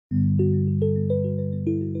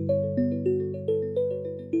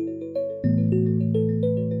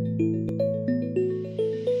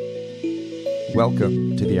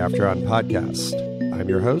Welcome to the After On podcast. I'm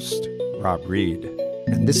your host, Rob Reed,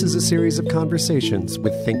 and this is a series of conversations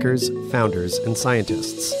with thinkers, founders, and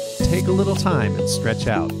scientists. Take a little time and stretch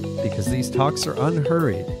out, because these talks are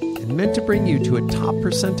unhurried and meant to bring you to a top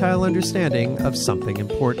percentile understanding of something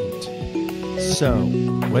important. So,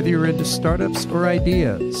 whether you're into startups or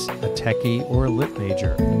ideas, a techie or a lit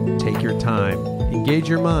major, take your time, engage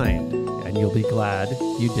your mind, and you'll be glad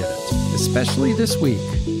you did it. Especially this week,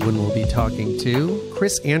 when we'll be talking to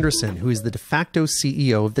Chris Anderson, who is the de facto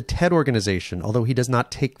CEO of the TED organization, although he does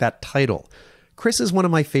not take that title. Chris is one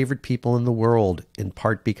of my favorite people in the world, in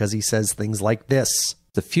part because he says things like this.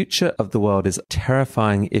 The future of the world is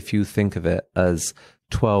terrifying if you think of it as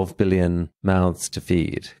 12 billion mouths to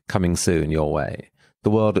feed coming soon your way.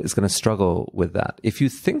 The world is going to struggle with that. If you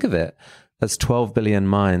think of it as 12 billion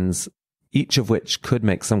minds, each of which could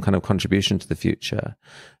make some kind of contribution to the future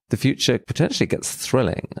potentially gets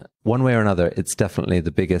thrilling. One way or another, it's definitely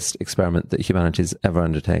the biggest experiment that humanity's ever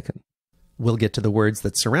undertaken. We'll get to the words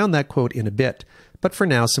that surround that quote in a bit, but for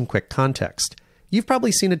now, some quick context. You've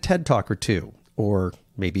probably seen a TED Talk or two, or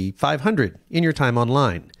maybe 500 in your time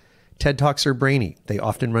online. TED Talks are brainy. They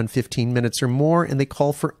often run 15 minutes or more, and they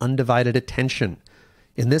call for undivided attention.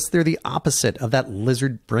 In this, they're the opposite of that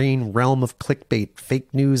lizard brain realm of clickbait,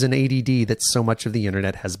 fake news, and ADD that so much of the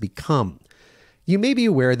internet has become. You may be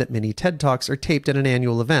aware that many TED Talks are taped at an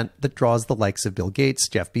annual event that draws the likes of Bill Gates,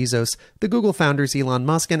 Jeff Bezos, the Google founders Elon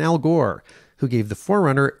Musk, and Al Gore, who gave the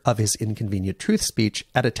forerunner of his Inconvenient Truth speech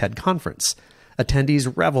at a TED conference.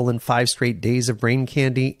 Attendees revel in 5 straight days of brain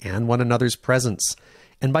candy and one another's presence.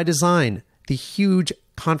 And by design, the huge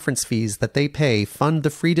conference fees that they pay fund the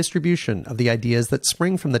free distribution of the ideas that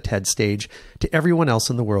spring from the TED stage to everyone else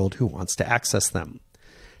in the world who wants to access them.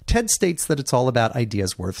 TED states that it's all about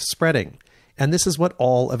ideas worth spreading, and this is what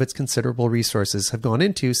all of its considerable resources have gone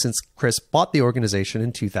into since Chris bought the organization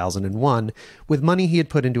in 2001 with money he had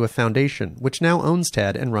put into a foundation, which now owns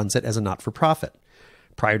TED and runs it as a not-for-profit.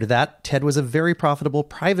 Prior to that, TED was a very profitable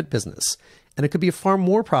private business, and it could be a far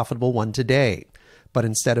more profitable one today. But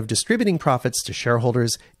instead of distributing profits to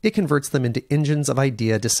shareholders, it converts them into engines of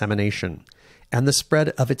idea dissemination. And the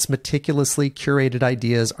spread of its meticulously curated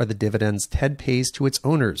ideas are the dividends TED pays to its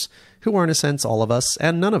owners, who are in a sense all of us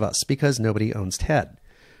and none of us, because nobody owns TED.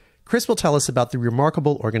 Chris will tell us about the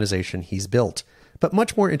remarkable organization he's built. But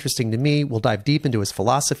much more interesting to me, we'll dive deep into his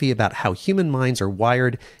philosophy about how human minds are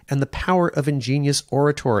wired and the power of ingenious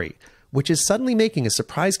oratory, which is suddenly making a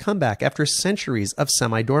surprise comeback after centuries of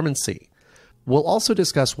semi-dormancy. We'll also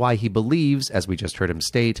discuss why he believes, as we just heard him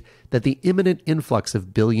state, that the imminent influx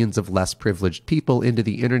of billions of less privileged people into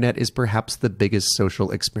the internet is perhaps the biggest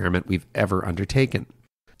social experiment we've ever undertaken.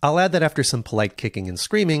 I'll add that after some polite kicking and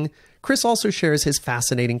screaming, Chris also shares his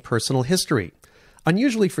fascinating personal history.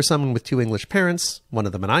 Unusually for someone with 2 English parents, one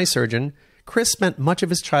of them an eye surgeon, Chris spent much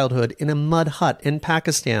of his childhood in a mud hut in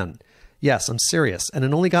Pakistan. Yes, I'm serious, and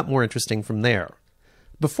it only got more interesting from there.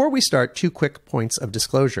 Before we start, 2 quick points of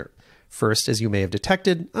disclosure. First, as you may have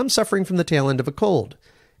detected, I'm suffering from the tail end of a cold.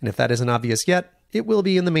 And if that isn't obvious yet, it will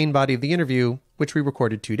be in the main body of the interview, which we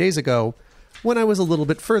recorded 2 days ago, when I was a little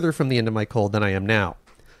bit further from the end of my cold than I am now.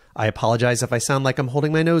 I apologize if I sound like I'm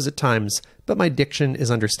holding my nose at times, but my diction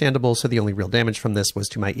is understandable, so the only real damage from this was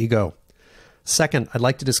to my ego. Second, I'd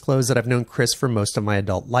like to disclose that I've known Chris for most of my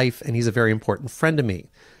adult life, and he's a very important friend to me.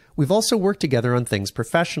 We've also worked together on things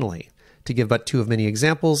professionally. To give but 2 of many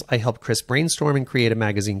examples, I helped Chris brainstorm and create a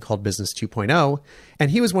magazine called Business 2.0,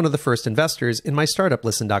 and he was one of the first investors in my startup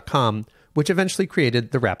Listen.com, which eventually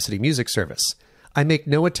created the Rhapsody music service. I make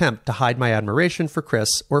no attempt to hide my admiration for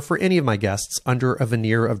Chris or for any of my guests under a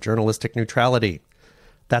veneer of journalistic neutrality.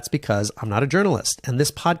 That's because I'm not a journalist, and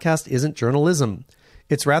this podcast isn't journalism.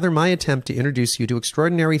 It's rather my attempt to introduce you to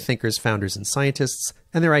extraordinary thinkers, founders, and scientists,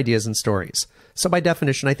 and their ideas and stories. So by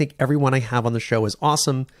definition, I think everyone I have on the show is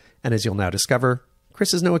awesome, and as you'll now discover,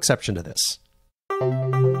 Chris is no exception to this.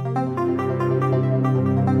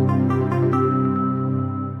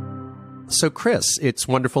 So Chris, it's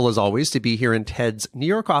wonderful as always to be here in TED's New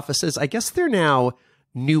York offices. I guess they're now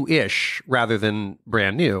new-ish rather than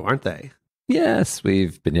brand new, aren't they? Yes,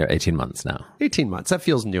 we've been here 18 months now. 18 months. That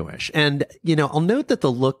feels newish. And, I'll note that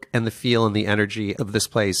the look and the feel and the energy of this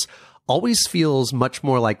place always feels much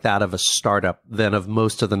more like that of a startup than of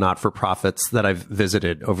most of the not-for-profits that I've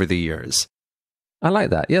visited over the years. I like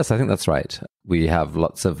that. Yes, I think that's right. We have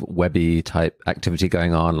lots of webby type activity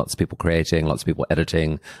going on, lots of people creating, lots of people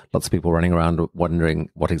editing, lots of people running around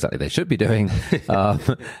wondering what exactly they should be doing.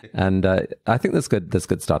 And I think there's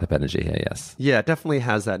good startup energy here, yes. Yeah, it definitely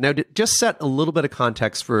has that. Now, to just set a little bit of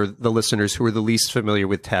context for the listeners who are the least familiar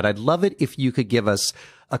with TED, I'd love it if you could give us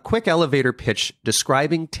a quick elevator pitch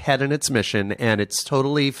describing TED and its mission, and it's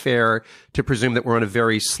totally fair to presume that we're on a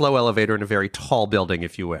very slow elevator in a very tall building,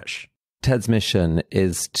 if you wish. TED's mission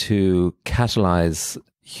is to catalyze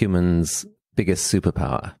humans' biggest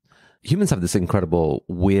superpower. Humans have this incredible,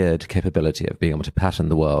 weird capability of being able to pattern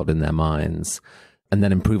the world in their minds and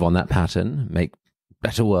then improve on that pattern, make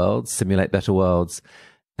better worlds, simulate better worlds,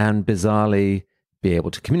 and bizarrely be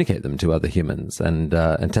able to communicate them to other humans. And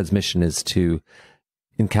TED's mission is to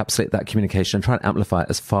encapsulate that communication and try and amplify it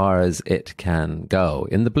as far as it can go,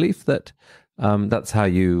 in the belief that that's how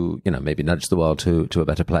you maybe nudge the world to a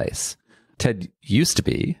better place. TED used to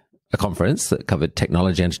be a conference that covered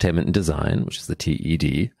technology, entertainment, and design, which is the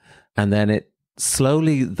TED. And then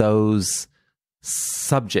slowly those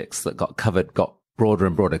subjects that got covered got broader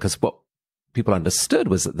and broader, because what people understood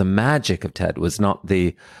was that the magic of TED was not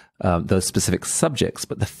those specific subjects,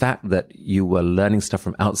 but the fact that you were learning stuff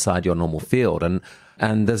from outside your normal field.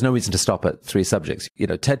 And there's no reason to stop at 3 subjects.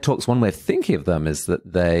 TED Talks, one way of thinking of them is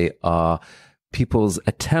that they are people's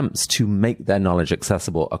attempts to make their knowledge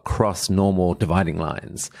accessible across normal dividing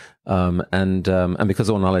lines. And because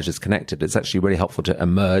all knowledge is connected, it's actually really helpful to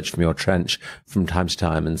emerge from your trench from time to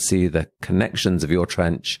time and see the connections of your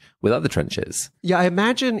trench with other trenches. Yeah, I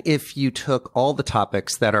imagine if you took all the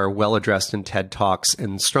topics that are well addressed in TED Talks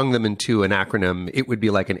and strung them into an acronym, it would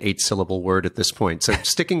be like an 8-syllable word at this point. So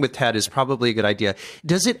sticking with TED is probably a good idea.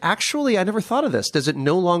 Does it actually, I never thought of this, does it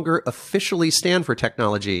no longer officially stand for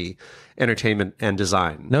technology, entertainment, and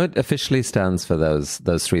design? No, it officially stands for those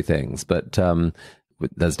 3 things, but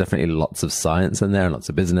there's definitely lots of science in there, and lots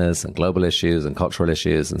of business and global issues and cultural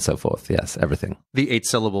issues and so forth. Yes, everything. The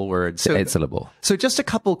 8-syllable word. The 8-syllable. So just a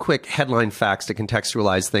couple quick headline facts to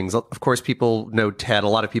contextualize things. Of course, people know TED. A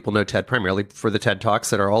lot of people know TED primarily for the TED Talks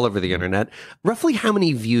that are all over the internet. Roughly how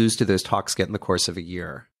many views do those talks get in the course of a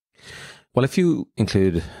year? Well, if you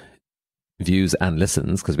include views and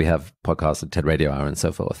listens, because we have podcasts and TED Radio Hour and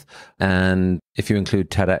so forth. And if you include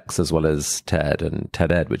TEDx as well as TED and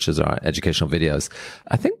TED Ed, which is our educational videos,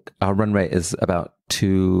 I think our run rate is about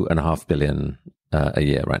 2.5 billion a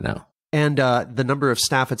year right now. And the number of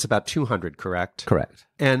staff, it's about 200, correct? Correct.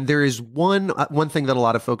 And there is one thing that a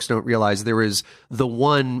lot of folks don't realize. There is the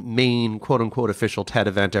one main quote-unquote official TED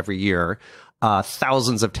event every year.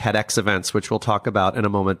 Thousands of TEDx events, which we'll talk about in a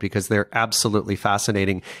moment because they're absolutely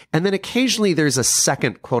fascinating. And then occasionally there's a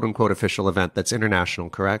second quote-unquote official event that's international,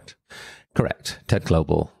 correct? Correct. TED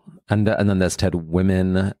Global. And then there's TED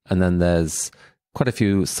Women. And then there's quite a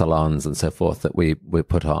few salons and so forth that we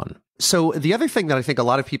put on. So the other thing that I think a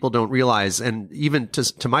lot of people don't realize, and even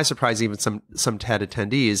to my surprise, even some TED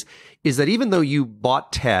attendees, is that even though you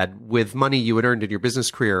bought TED with money you had earned in your business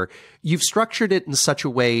career, you've structured it in such a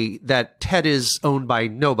way that TED is owned by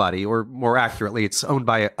nobody, or more accurately, it's owned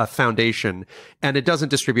by a foundation, and it doesn't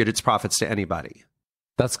distribute its profits to anybody.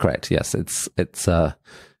 That's correct. Yes, it's a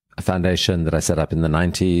foundation that I set up in the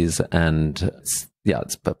 90s, and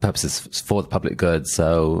its purpose is for the public good.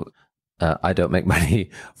 So I don't make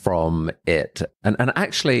money from it. And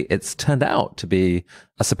actually, it's turned out to be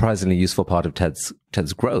a surprisingly useful part of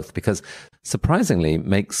TED's growth, because surprisingly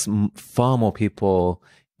makes far more people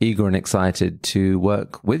eager and excited to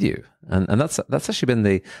work with you. And that's actually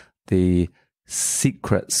been the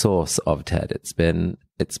secret source of TED.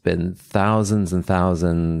 It's been thousands and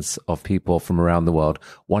thousands of people from around the world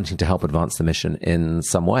wanting to help advance the mission in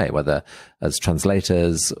some way, whether as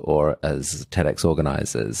translators or as TEDx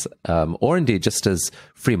organizers, or indeed just as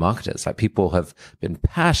free marketers. Like, people have been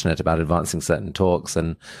passionate about advancing certain talks,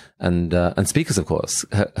 and speakers, of course,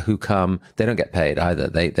 who come. They don't get paid either.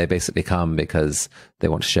 They basically come because they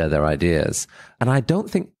want to share their ideas. And I don't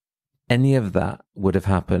think any of that would have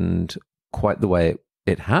happened quite the way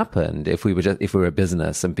it happened if we were a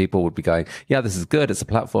business, and people would be going, yeah, this is good, it's a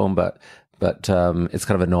platform, but it's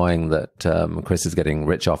kind of annoying that Chris is getting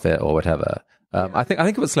rich off it or whatever. I think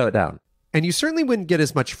it would slow it down. And you certainly wouldn't get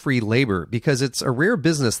as much free labor, because it's a rare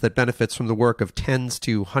business that benefits from the work of tens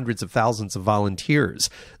to hundreds of thousands of volunteers.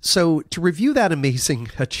 So to review that amazing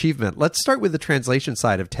achievement, let's start with the translation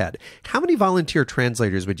side of TED. How many volunteer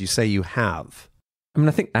translators would you say you have? I mean,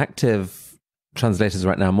 I think active translators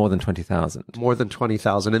right now, more than 20,000. More than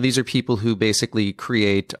 20,000. And these are people who basically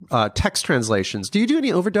create text translations. Do you do any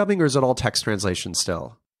overdubbing, or is it all text translation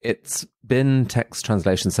still? It's been text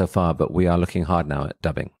translation so far, but we are looking hard now at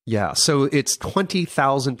dubbing. Yeah, so it's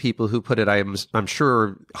 20,000 people who put it. I'm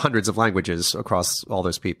sure hundreds of languages across all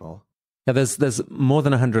those people. Yeah, there's more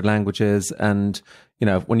than 100 languages, and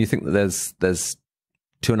when you think that there's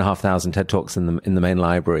 2,500 TED Talks in the main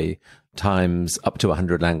library times up to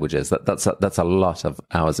 100 languages, that's a lot of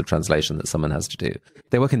hours of translation that someone has to do.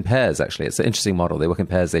 They work in pairs, actually. It's an interesting model. They work in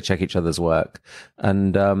pairs. They check each other's work,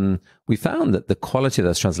 and we found that the quality of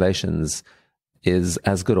those translations is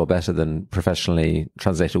as good or better than professionally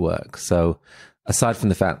translated work. So, aside from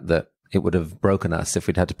the fact that it would have broken us if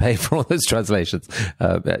we'd had to pay for all those translations,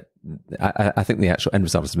 I think the actual end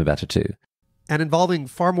result has been better too. And involving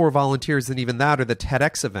far more volunteers than even that are the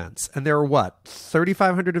TEDx events. And there are what,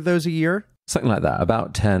 3,500 of those a year? Something like that,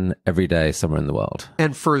 about 10 every day somewhere in the world.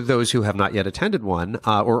 And for those who have not yet attended one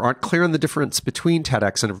or aren't clear on the difference between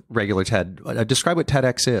TEDx and a regular TED, describe what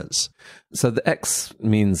TEDx is. So the X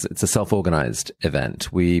means it's a self-organized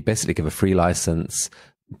event. We basically give a free license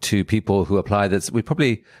to people who apply. We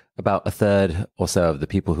probably about a third or so of the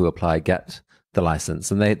people who apply get the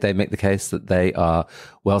license, and they make the case that they are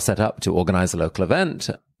well set up to organize a local event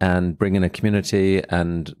and bring in a community,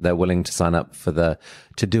 and they're willing to sign up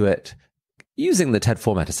to do it using the TED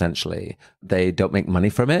format. Essentially, they don't make money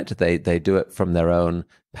from it. They do it from their own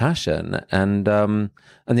passion, and the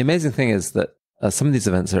amazing thing is that some of these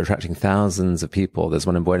events are attracting thousands of people. There's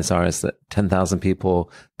one in Buenos Aires that 10,000 people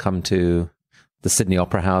come to. The Sydney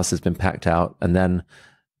Opera House has been packed out, and then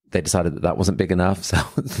they decided that wasn't big enough. So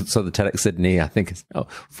the TEDx Sydney, I think, is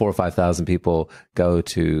 4,000 or 5,000 people go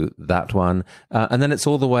to that one. And then it's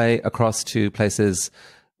all the way across to places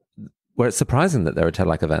where it's surprising that there are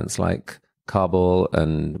TED-like events like Kabul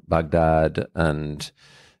and Baghdad and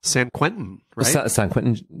San Quentin, right? San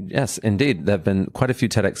Quentin, yes, indeed. There have been quite a few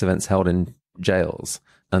TEDx events held in jails.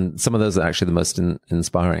 And some of those are actually the most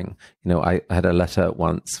inspiring. I had a letter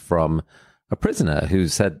once from a prisoner who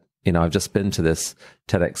said, I've just been to this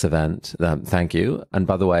TEDx event. Thank you. And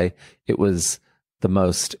by the way, it was the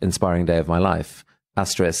most inspiring day of my life.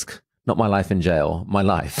 Asterisk, not my life in jail, my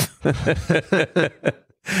life.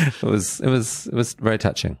 It was very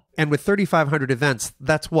touching. And with 3,500 events,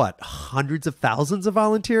 that's what, hundreds of thousands of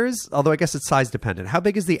volunteers? Although I guess it's size dependent. How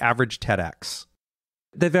big is the average TEDx?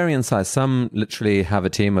 They vary in size. Some literally have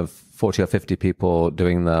a team of 40 or 50 people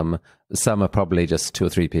doing them. Some are probably just 2 or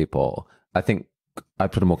 3 people. I think I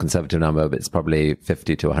put a more conservative number, but it's probably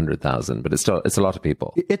 50 to 100,000, but it's a lot of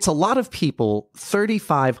people. It's a lot of people,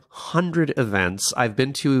 3,500 events. I've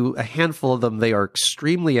been to a handful of them. They are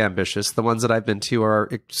extremely ambitious. The ones that I've been to are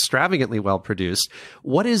extravagantly well produced.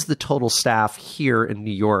 What is the total staff here in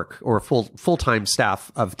New York, or full-time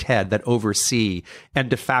staff of TED that oversee and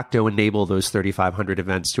de facto enable those 3,500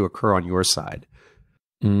 events to occur on your side?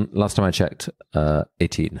 Last time I checked,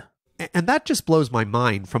 18. And that just blows my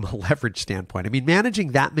mind from a leverage standpoint. I mean,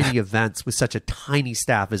 managing that many events with such a tiny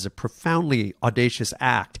staff is a profoundly audacious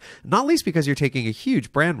act, not least because you're taking a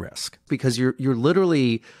huge brand risk, because you're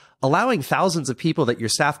literally allowing thousands of people that your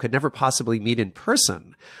staff could never possibly meet in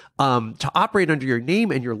person to operate under your name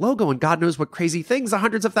and your logo, and God knows what crazy things the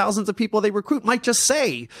hundreds of thousands of people they recruit might just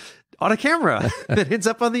say on a camera that ends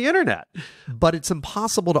up on the internet. But it's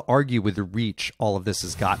impossible to argue with the reach all of this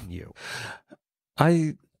has gotten you.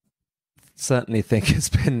 I certainly think it's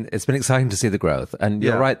been exciting to see the growth, and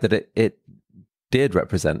you're right that it did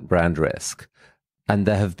represent brand risk, and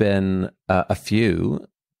there have been a few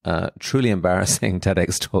truly embarrassing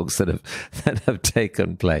TEDx talks that have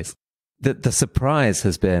taken place. The surprise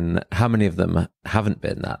has been how many of them haven't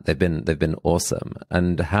been that. They've been awesome,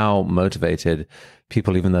 and how motivated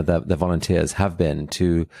people, even though they're volunteers, have been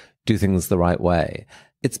to do things the right way.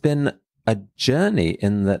 It's been a journey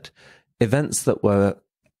in that events that were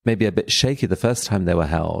maybe a bit shaky the first time they were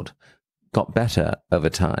held got better over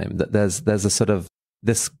time. That there's a sort of,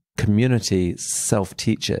 this community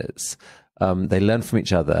self-teaches. They learn from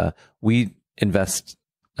each other. We invest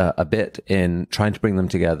a bit in trying to bring them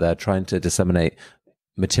together, trying to disseminate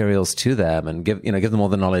materials to them and give them all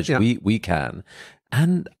the knowledge we can.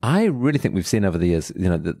 And I really think we've seen over the years,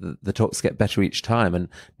 the talks get better each time. And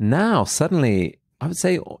now suddenly, I would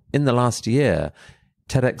say in the last year,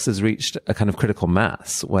 TEDx has reached a kind of critical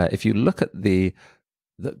mass where if you look at the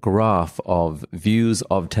graph of views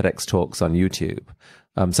of TEDx talks on YouTube,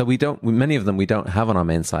 so many of them we don't have on our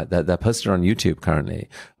main site. They're posted on YouTube currently.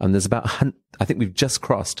 There's about, I think we've just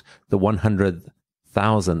crossed the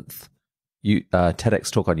 100,000th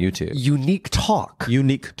TEDx talk on YouTube. Unique talk.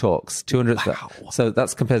 Unique talks. 200. Wow. So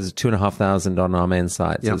that's compared to 2,500 on our main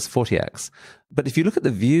site. So it's 40x. But if you look at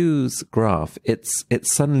the views graph, it's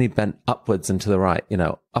suddenly bent upwards and to the right,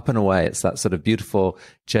 up and away. It's that sort of beautiful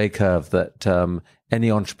J curve that any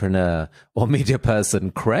entrepreneur or media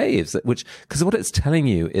person craves, because what it's telling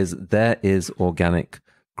you is there is organic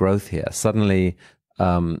growth here. Suddenly,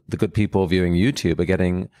 the good people viewing YouTube are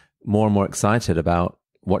getting more and more excited about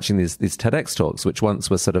watching these TEDx talks, which once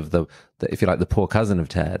were sort of the if you like, the poor cousin of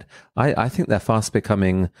TED. I think they're fast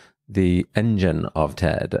becoming the engine of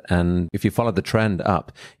TED. And if you follow the trend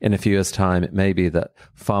up, in a few years' time, it may be that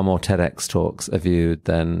far more TEDx talks are viewed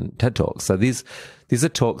than TED Talks. So these are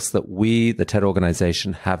talks that we, the TED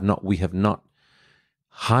organization, we have not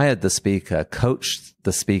hired the speaker, coached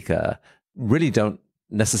the speaker, really don't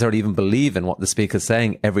necessarily even believe in what the speaker's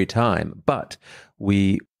saying every time, but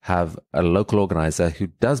we have a local organizer who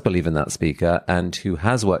does believe in that speaker and who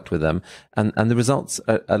has worked with them, and the results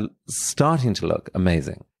are starting to look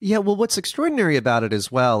amazing. Yeah, well, what's extraordinary about it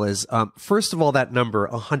as well is, first of all, that number,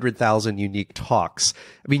 100,000 unique talks.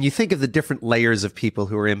 I mean, you think of the different layers of people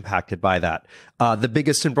who are impacted by that. The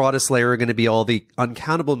biggest and broadest layer are going to be all the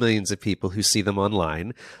uncountable millions of people who see them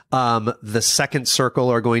online. The second circle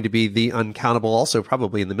are going to be the uncountable, also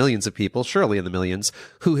probably in the millions of people, surely in the millions,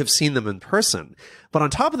 who have seen them in person. But on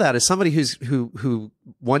top of that, as somebody who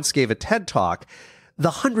once gave a TED Talk, the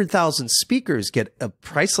 100,000 speakers get a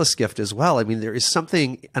priceless gift as well. I mean, there is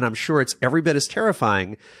something, and I'm sure it's every bit as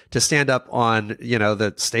terrifying to stand up on,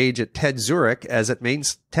 the stage at TED Zurich as at main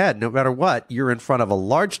TED. No matter what, you're in front of a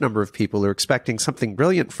large number of people who are expecting something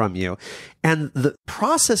brilliant from you. And the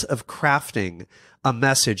process of crafting a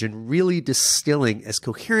message and really distilling as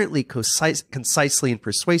coherently, concisely, and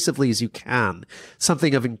persuasively as you can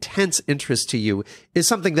something of intense interest to you is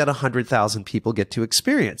something that 100,000 people get to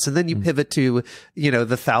experience. And then you pivot to,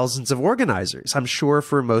 the thousands of organizers. I'm sure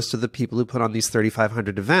for most of the people who put on these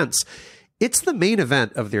 3,500 events, it's the main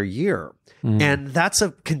event of their year. And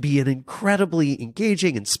can be an incredibly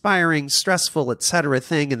engaging, inspiring, stressful, et cetera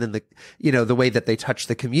thing. And then the way that they touch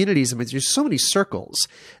the communities. I mean, there's so many circles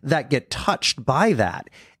that get touched by that.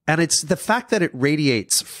 And it's the fact that it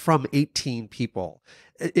radiates from 18 people.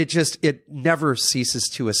 It never ceases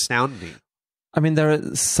to astound me. I mean, there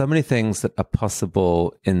are so many things that are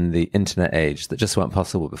possible in the internet age that just weren't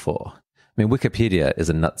possible before. I mean, Wikipedia is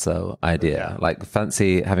a nutso idea. Like,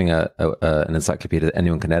 fancy having an encyclopedia that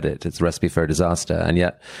anyone can edit. It's a recipe for a disaster. And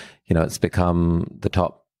yet, it's become the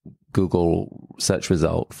top Google search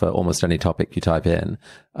result for almost any topic you type in.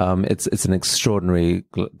 It's an extraordinary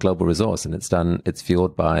global resource, and it's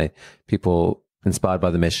fueled by people inspired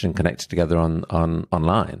by the mission, connected together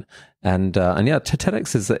online. And yeah,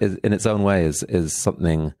 TEDx is in its own way is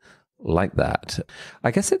something like that.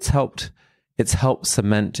 I guess it's helped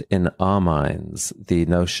cement in our minds the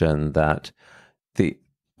notion that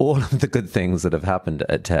all of the good things that have happened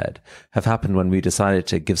at TED have happened when we decided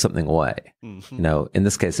to give something away. Mm-hmm. In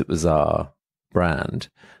this case, it was our brand.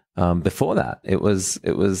 Before that, it was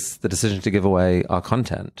the decision to give away our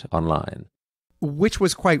content online, which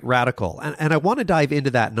was quite radical. And I want to dive into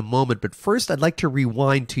that in a moment. But first, I'd like to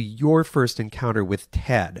rewind to your first encounter with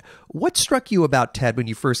TED. What struck you about TED when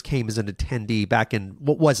you first came as an attendee back in,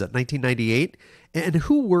 what was it, 1998? And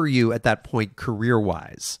who were you at that point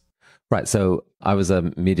career-wise? Right. So I was a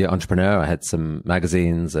media entrepreneur. I had some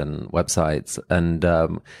magazines and websites, and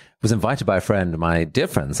was invited by a friend, my dear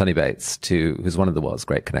friend, Sonny Bates, who's one of the world's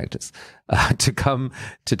great connectors, to come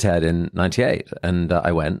to TED in 98. And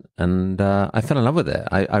I went, and I fell in love with it.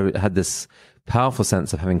 I had this powerful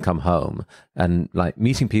sense of having come home and like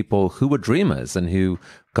meeting people who were dreamers and who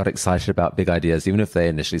got excited about big ideas, even if they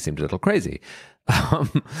initially seemed a little crazy.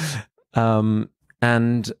 And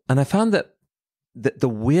I found that the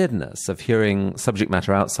weirdness of hearing subject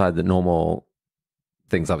matter outside the normal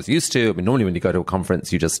things I was used to. I mean, normally when you go to a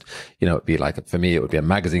conference, you just, it'd be like, for me, it would be a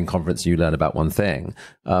magazine conference and you learn about one thing.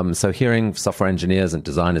 So hearing software engineers and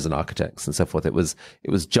designers and architects and so forth, it was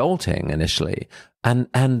jolting initially. And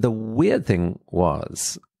the weird thing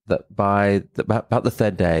was that about the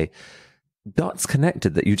third day, dots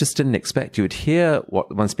connected that you just didn't expect. You would hear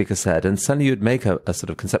what one speaker said, and suddenly you'd make a sort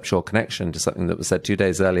of conceptual connection to something that was said 2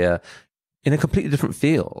 days earlier in a completely different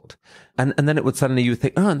field. And then it would suddenly, you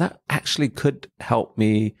think, and that actually could help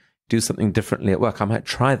me do something differently at work. I might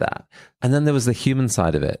try that. And then there was the human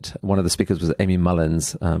side of it. One of the speakers was Amy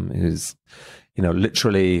Mullins, who's,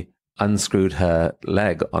 literally unscrewed her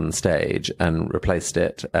leg on stage and replaced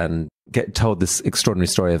it, and told this extraordinary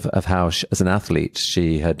story of how as an athlete,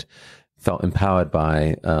 she had felt empowered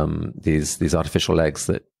by these artificial legs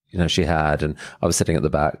that she had. And I was sitting at the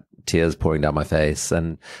back tears pouring down my face.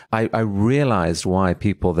 And I realized why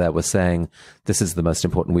people there were saying, this is the most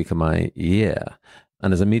important week of my year.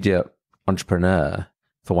 And as a media entrepreneur,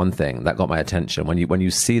 for one thing, that got my attention. When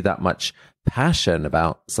you see that much passion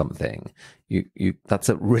about something, that's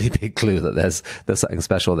a really big clue that there's something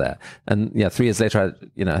special there. And yeah, 3 years later,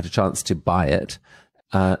 I had a chance to buy it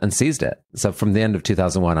and seized it. So from the end of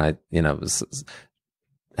 2001, I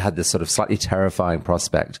had this sort of slightly terrifying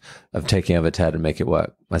prospect of taking over TED and make it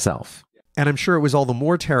work myself. And I'm sure it was all the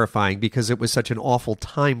more terrifying because it was such an awful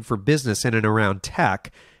time for business in and around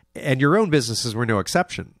tech. And your own businesses were no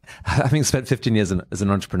exception. Having spent 15 years as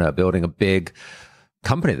an entrepreneur building a big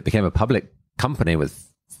company that became a public company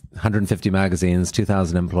with 150 magazines,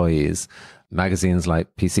 2,000 employees, magazines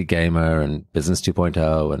like PC Gamer and Business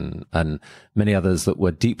 2.0 and many others that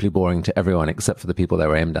were deeply boring to everyone except for the people they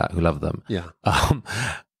were aimed at who loved them. Yeah.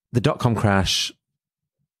 The dot-com crash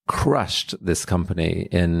crushed this company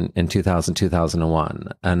in 2000, 2001.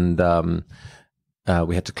 And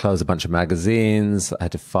we had to close a bunch of magazines. I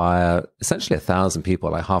had to fire essentially 1,000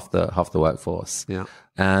 people, like half the workforce. Yeah.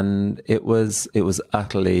 And it was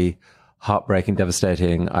utterly heartbreaking,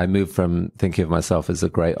 devastating. I moved from thinking of myself as a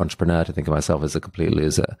great entrepreneur to thinking of myself as a complete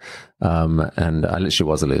loser. And I literally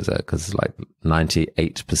was a loser because like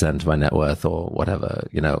 98% of my net worth or whatever,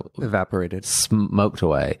 evaporated, smoked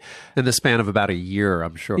away. In the span of about a year,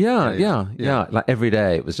 I'm sure. Yeah. Like every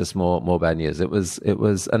day it was just more bad news. It was,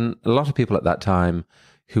 and a lot of people at that time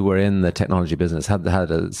who were in the technology business had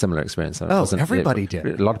a similar experience. Everybody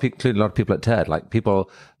did. A lot of people, including a lot of people at TED. Like people,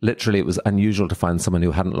 literally, it was unusual to find someone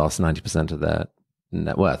who hadn't lost 90% of their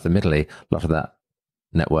net worth. Admittedly, a lot of that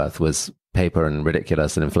net worth was paper and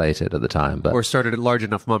ridiculous and inflated at the time. But or started at large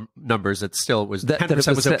enough numbers that still was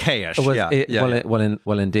 10% was okay-ish.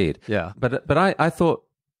 Well, indeed. Yeah. But I thought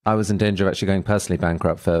I was in danger of actually going personally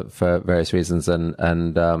bankrupt for various reasons, and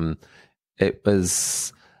it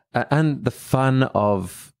was. And the fun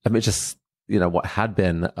of, just, what had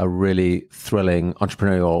been a really thrilling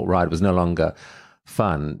entrepreneurial ride was no longer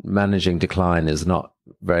fun. Managing decline is not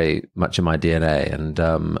very much in my DNA. And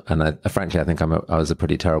frankly, I think I was a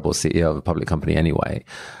pretty terrible CEO of a public company anyway.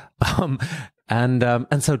 And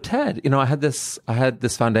so TED, I had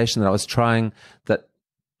this foundation that I was trying that,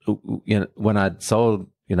 when I'd sold,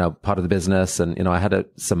 part of the business and, I had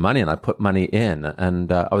some money and I put money in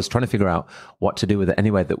and I was trying to figure out what to do with it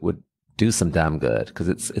anyway that would do some damn good because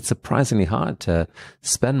it's surprisingly hard to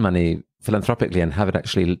spend money philanthropically and have it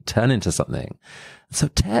actually turn into something. So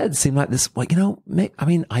TED seemed like this,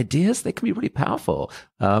 ideas, they can be really powerful.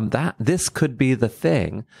 This could be the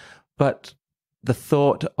thing, but the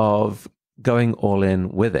thought of going all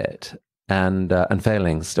in with it and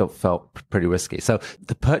failing still felt pretty risky. So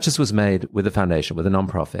the purchase was made with a foundation, with a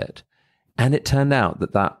nonprofit. And it turned out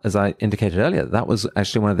that, as I indicated earlier, that was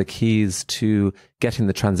actually one of the keys to getting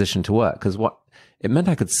the transition to work. Because what it meant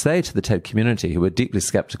I could say to the TED community, who were deeply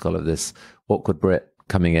skeptical of this awkward Brit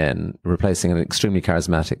coming in, replacing an extremely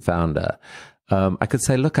charismatic founder, I could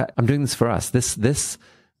say, look, I'm doing this for us. This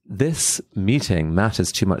meeting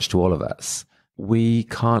matters too much to all of us. We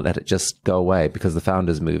can't let it just go away because the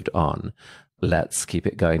founders moved on. Let's keep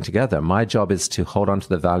it going together. My job is to hold on to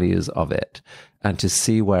the values of it and to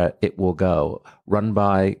see where it will go, run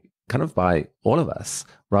by all of us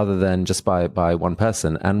rather than just by one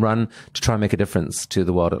person, and run to try and make a difference to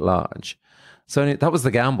the world at large. So that was the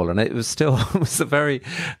gamble. And it was still,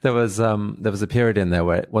 there was a period in there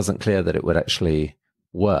where it wasn't clear that it would actually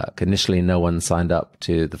work. Initially, no one signed up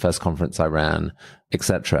to the first conference I ran,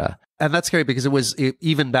 etc. And that's scary because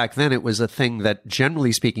even back then, it was a thing that,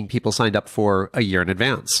 generally speaking, people signed up for a year in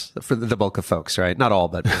advance for the bulk of folks, right? Not all,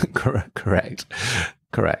 but correct.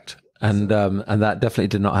 And that definitely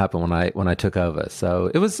did not happen when I took over. So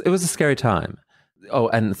it was a scary time. Oh,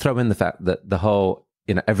 and throw in the fact that the whole,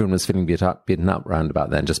 everyone was feeling beaten up round about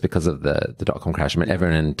then just because of the dot-com crash. I mean,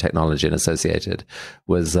 everyone in technology and associated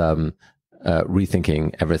was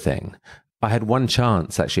rethinking everything. I had one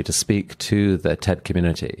chance actually to speak to the TED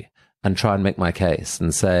community and try and make my case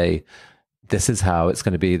and say, this is how it's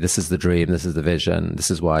going to be. This is the dream. This is the vision. This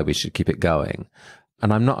is why we should keep it going.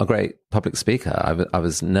 And I'm not a great public speaker. I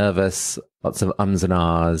was nervous, lots of ums and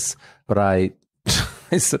ahs, but I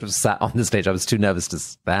sort of sat on the stage. I was too nervous to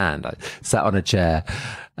stand. I sat on a chair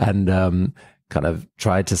and kind of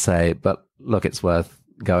tried to say, but look, it's worth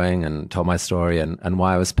going, and told my story and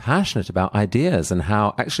why I was passionate about ideas and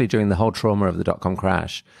how actually during the whole trauma of the dot-com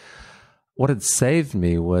crash, what had saved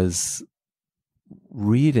me was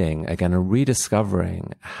reading again and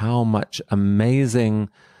rediscovering how much amazing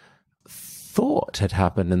thought had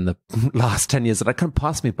happened in the last 10 years that I couldn't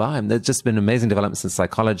pass me by. And there's just been amazing developments in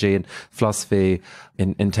psychology and philosophy,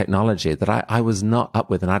 in technology that I was not up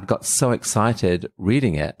with. And I'd got so excited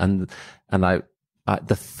reading it. And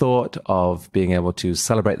the thought of being able to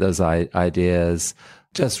celebrate those ideas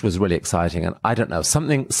just was really exciting. And I don't know,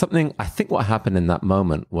 something, I think what happened in that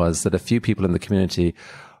moment was that a few people in the community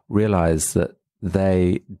realized that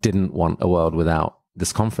they didn't want a world without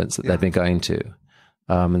this conference that they'd been going to.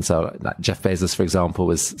 And so like Jeff Bezos, for example,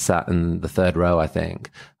 was sat in the third row, I think.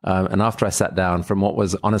 And after I sat down from what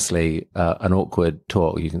was honestly an awkward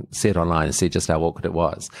talk, you can see it online and see just how awkward it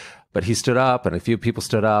was. But he stood up and a few people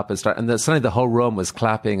stood up and suddenly the whole room was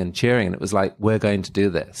clapping and cheering. And it was like, we're going to do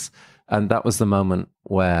this. And that was the moment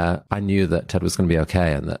where I knew that TED was going to be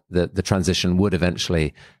okay and that the transition would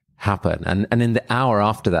eventually happen. And in the hour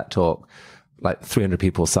after that talk, like 300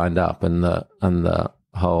 people signed up and the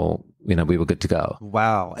whole, we were good to go.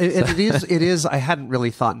 Wow. It is, I hadn't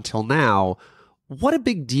really thought until now, what a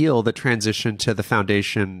big deal the transition to the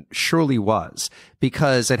foundation surely was,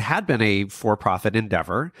 because it had been a for-profit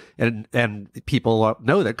endeavor, and people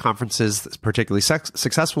know that conferences, particularly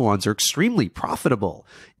successful ones, are extremely profitable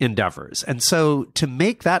endeavors. And so to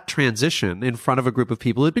make that transition in front of a group of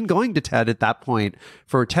people who had been going to TED at that point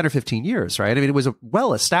for 10 or 15 years, right? I mean, it was a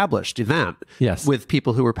well-established event with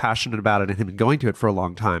people who were passionate about it and had been going to it for a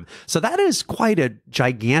long time. So that is quite a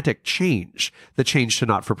gigantic change, the change to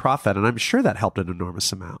not-for-profit, and I'm sure that helped an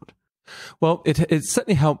enormous amount. Well, it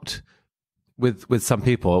certainly helped with some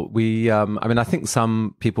people. I think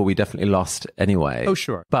some people we definitely lost anyway. Oh,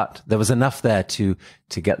 sure. But there was enough there to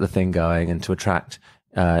get the thing going and to attract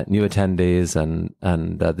new attendees, and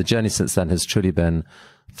the journey since then has truly been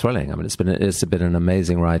thrilling. I mean, it's been an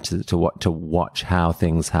amazing ride to watch how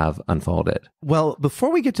things have unfolded. Well, before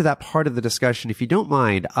we get to that part of the discussion, if you don't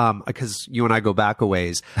mind, because you and I go back a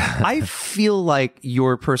ways, I feel like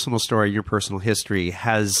your personal story, your personal history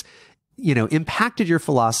has impacted your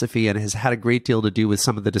philosophy and has had a great deal to do with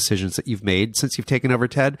some of the decisions that you've made since you've taken over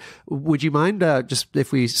TED. Would you mind just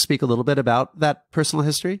if we speak a little bit about that personal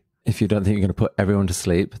history? If you don't think you're going to put everyone to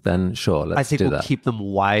sleep, then sure, let's do that. I think we'll keep them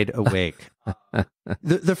wide awake.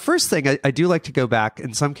 The first thing, I do like to go back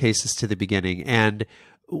in some cases to the beginning. And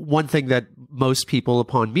one thing that most people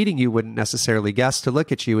upon meeting you wouldn't necessarily guess to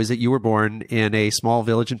look at you is that you were born in a small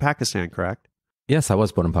village in Pakistan, correct? Yes, I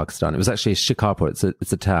was born in Pakistan. It was actually Shikarpur.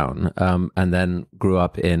 It's a town, and then grew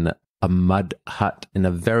up in a mud hut in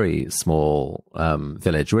a very small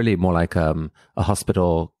village, really more like a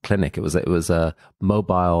hospital clinic. It was a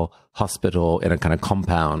mobile hospital in a kind of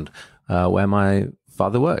compound where my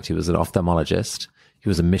father worked. He was an ophthalmologist. He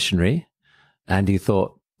was a missionary, and he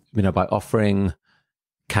thought, by offering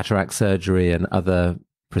cataract surgery and other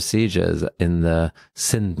procedures in the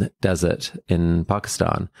Sindh desert in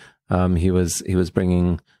Pakistan, he was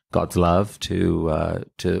bringing God's love to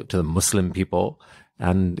the Muslim people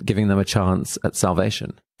and giving them a chance at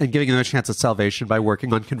salvation. And giving them a chance at salvation by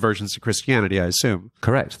working on conversions to Christianity, I assume.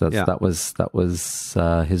 Correct. That was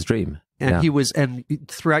his dream. And and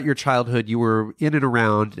throughout your childhood, you were in and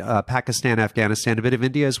around Pakistan, Afghanistan, a bit of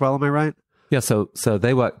India as well. Am I right? Yeah. So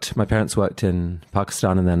my parents worked in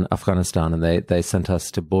Pakistan and then Afghanistan, and they sent us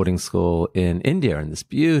to boarding school in India in this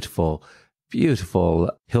beautiful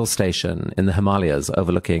hill station in the Himalayas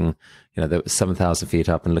overlooking, there was 7,000 feet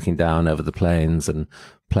up and looking down over the plains and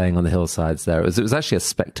playing on the hillsides there. It was actually a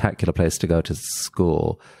spectacular place to go to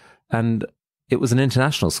school. And it was an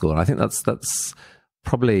international school. And I think that's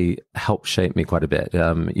probably helped shape me quite a bit.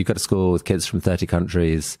 You go to school with kids from 30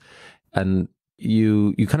 countries and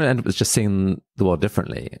you kind of end up with just seeing the world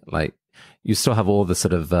differently. Like you still have all the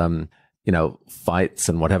sort of, fights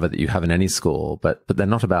and whatever that you have in any school, but they're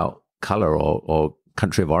not about color or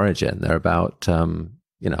country of origin. They're about,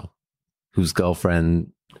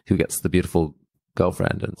 who gets the beautiful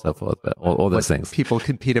girlfriend and so forth, but all those things. People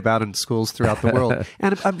compete about in schools throughout the world.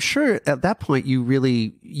 And I'm sure at that point,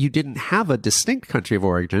 you didn't have a distinct country of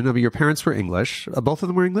origin. I mean, your parents were English. Both of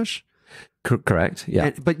them were English? Correct,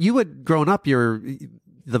 yeah. But you had grown up,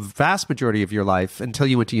 the vast majority of your life until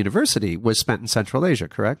you went to university was spent in Central Asia,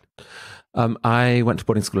 correct? I went to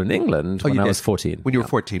boarding school in England when I was 14. When you were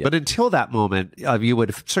 14. Yeah. But until that moment, you would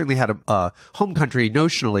have certainly had a home country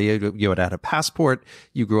notionally. You had had a passport.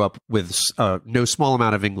 You grew up with no small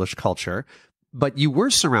amount of English culture, but you were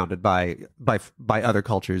surrounded by other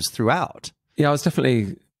cultures throughout. Yeah, I was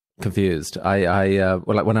definitely confused. Like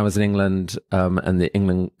when I was in England and the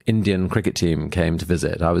Indian cricket team came to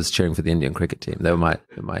visit, I was cheering for the Indian cricket team. They were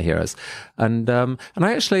my heroes. And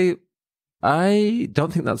I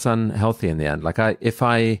don't think that's unhealthy in the end. Like if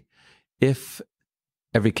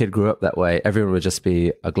every kid grew up that way, everyone would just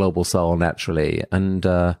be a global soul naturally. And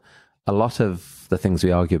a lot of the things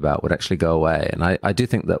we argue about would actually go away. And I do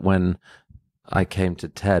think that when I came to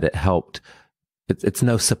TED, it helped. It's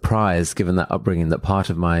no surprise, given that upbringing, that part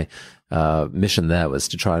of my mission there was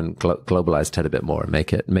to try and globalize TED a bit more and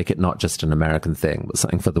make it not just an American thing, but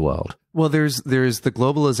something for the world. Well, there's the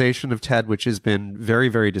globalization of TED, which has been very,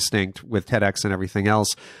 very distinct with TEDx and everything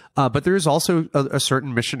else. But there is also a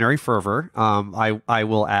certain missionary fervor. I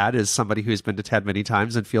will add, as somebody who's been to TED many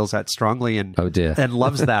times and feels that strongly and and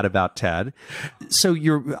loves that about TED. So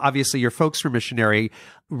obviously your folks were missionary.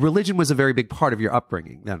 Religion was a very big part of your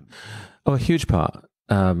upbringing then. Oh, a huge part.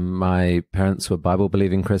 My parents were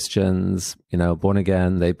Bible-believing Christians, born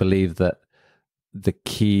again. They believed that the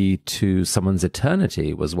key to someone's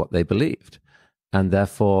eternity was what they believed. And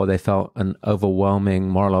therefore, they felt an overwhelming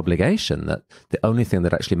moral obligation that the only thing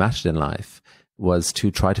that actually mattered in life was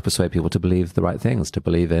to try to persuade people to believe the right things, to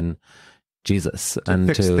believe in Jesus. To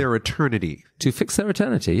fix their eternity. To fix their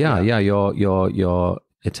eternity, yeah. Your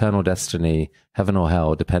eternal destiny, heaven or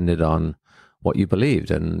hell, depended on what you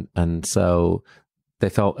believed. And so they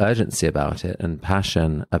felt urgency about it and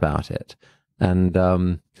passion about it.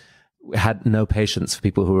 And had no patience for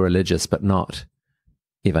people who were religious but not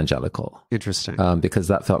evangelical. Interesting. Because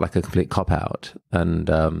that felt like a complete cop-out and,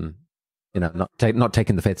 not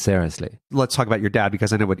taking the faith seriously. Let's talk about your dad,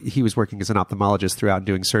 because I know he was working as an ophthalmologist throughout and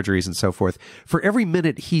doing surgeries and so forth. For every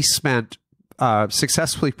minute he spent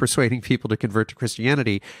successfully persuading people to convert to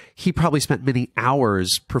Christianity, he probably spent many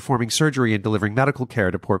hours performing surgery and delivering medical care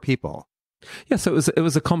to poor people. Yeah, so it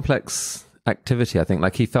was a complex activity, I think.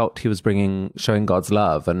 Like, he felt he was showing God's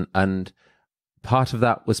love, and part of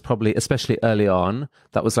that was probably, especially early on,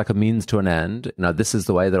 that was like a means to an end. This is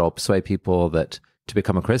the way that I'll persuade people to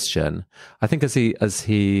become a Christian. I think as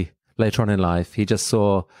he later on in life, he just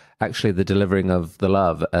saw actually the delivering of the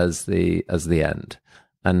love as the end.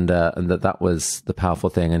 And that was the powerful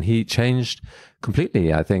thing. And he changed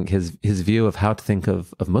completely, I think, his view of how to think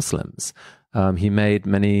of Muslims. He made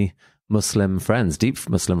many Muslim friends, deep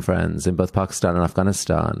Muslim friends in both Pakistan and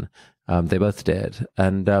Afghanistan. They both did.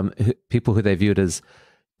 And people who they viewed as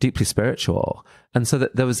deeply spiritual. And so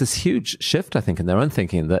that there was this huge shift, I think, in their own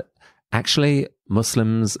thinking that actually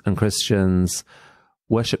Muslims and Christians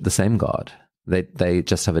worship the same God. They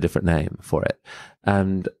just have a different name for it.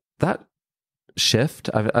 And that shift,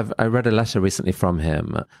 I read a letter recently from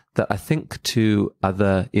him that I think to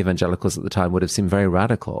other evangelicals at the time would have seemed very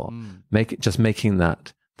radical, making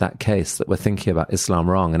that case that we're thinking about Islam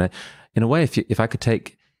wrong. And in a way, if I could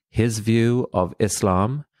take his view of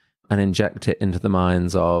Islam and inject it into the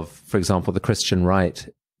minds of, for example, the Christian right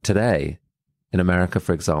today in America,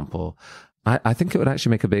 for example, I think it would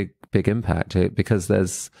actually make a big impact, because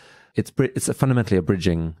it's fundamentally a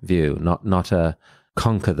bridging view, not a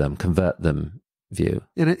conquer them, convert them view.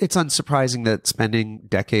 And it's unsurprising that spending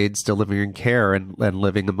decades delivering care and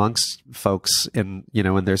living amongst folks in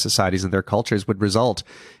their societies and their cultures would result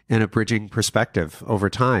in a bridging perspective over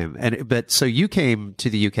time. But so you came to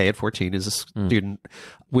the UK at 14 as a student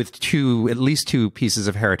with at least two pieces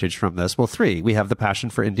of heritage from this. Well, three. We have the passion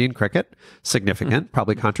for Indian cricket, significant,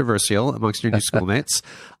 probably controversial amongst your new schoolmates.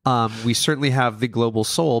 We certainly have the global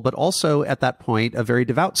soul, but also at that point, a very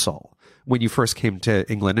devout soul when you first came to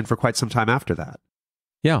England and for quite some time after that.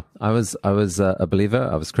 Yeah, I was a believer.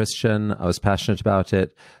 I was Christian. I was passionate about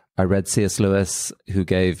it. I read C.S. Lewis, who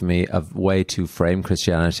gave me a way to frame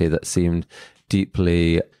Christianity that seemed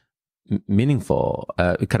deeply meaningful.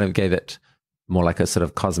 It kind of gave it more like a sort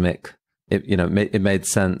of cosmic, it made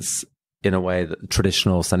sense in a way that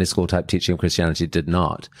traditional Sunday school type teaching of Christianity did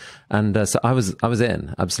not. And so I was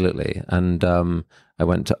in, absolutely. And I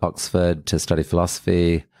went to Oxford to study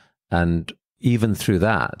philosophy, and even through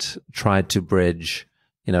that, tried to bridge,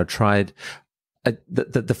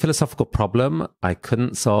 the philosophical problem I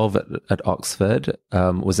couldn't solve at Oxford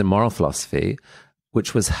was in moral philosophy,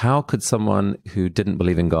 which was how could someone who didn't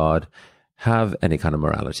believe in God have any kind of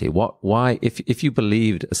morality? Why, if you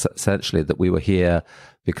believed essentially that we were here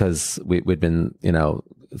because we'd been,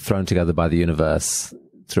 thrown together by the universe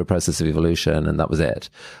through a process of evolution and that was it,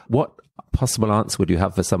 what possible answer would you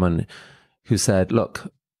have for someone who said, look,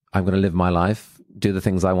 I'm going to live my life, do the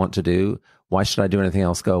things I want to do. Why should I do anything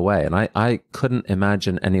else go away? And I couldn't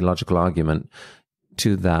imagine any logical argument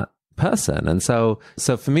to that person. And so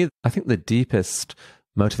for me, I think the deepest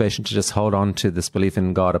motivation to just hold on to this belief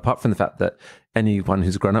in God, apart from the fact that anyone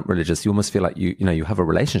who's grown up religious, you almost feel like you have a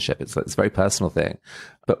relationship. It's a very personal thing.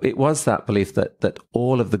 But it was that belief that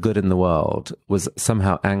all of the good in the world was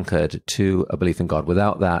somehow anchored to a belief in God.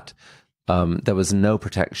 Without that, there was no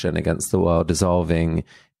protection against the world dissolving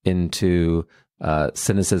into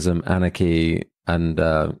cynicism, anarchy, and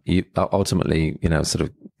ultimately, sort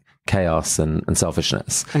of chaos and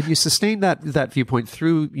selfishness. And you sustained that viewpoint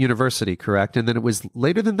through university, correct? And then it was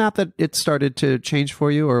later than that it started to change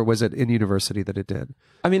for you, or was it in university that it did?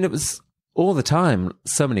 I mean, it was all the time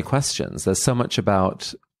so many questions. There's so much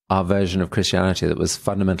about our version of Christianity that was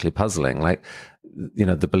fundamentally puzzling. Like,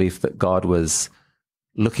 the belief that God was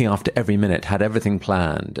looking after every minute, had everything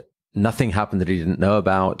planned. Nothing happened that he didn't know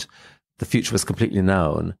about. The future was completely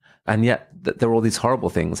known. And yet there were all these horrible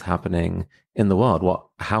things happening in the world.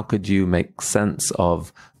 How could you make sense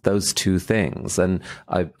of those two things? And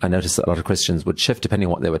I noticed that a lot of Christians would shift depending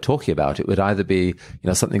on what they were talking about. It would either be,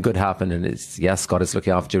 something good happened and it's, yes, God is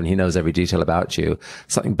looking after you and he knows every detail about you.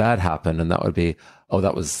 Something bad happened and that would be, oh,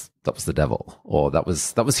 that was the devil, or that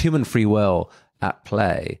was human free will at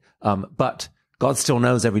play. But God still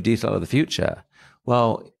knows every detail of the future.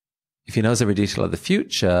 Well, if he knows every detail of the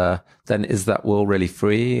future, then is that will really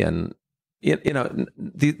free? And,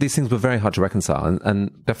 these things were very hard to reconcile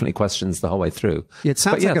and definitely questions the whole way through. Yeah, it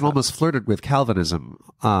sounds like it almost flirted with Calvinism,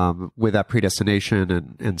 with that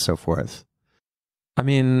predestination and so forth. I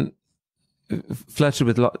mean, flirted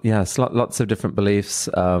with lots of different beliefs.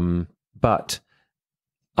 But,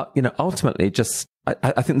 ultimately just,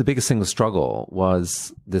 I think the biggest single struggle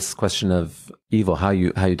was this question of evil, how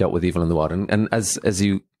you dealt with evil in the world. And as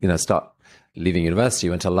you start leaving university,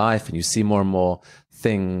 you enter life and you see more and more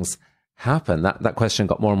things happen, that question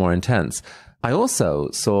got more and more intense. I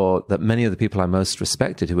also saw that many of the people I most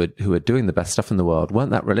respected who were doing the best stuff in the world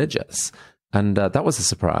weren't that religious. And that was a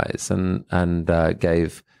surprise and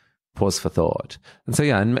gave pause for thought. And so,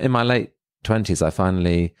 in my late 20s, I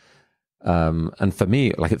finally, and for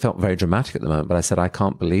me, like, it felt very dramatic at the moment, but I said, I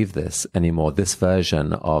can't believe this anymore. This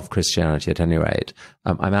version of Christianity, at any rate,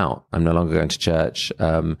 I'm out. I'm no longer going to church.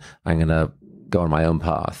 I'm going to go on my own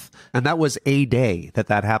path. And that was a day that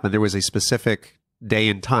happened. There was a specific day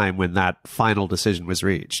and time when that final decision was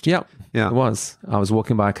reached. Yeah, it was. I was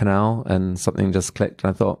walking by a canal and something just clicked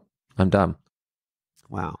and I thought, I'm done.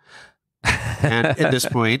 Wow. And at this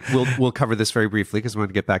point, we'll cover this very briefly because we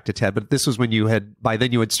want to get back to TED, but this was when by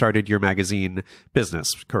then you had started your magazine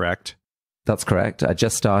business, correct? That's correct. I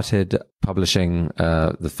just started publishing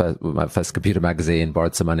my first computer magazine,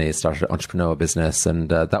 borrowed some money, started an entrepreneur business, and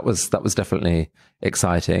that was definitely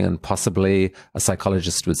exciting. And possibly a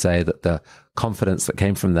psychologist would say that the confidence that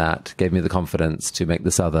came from that gave me the confidence to make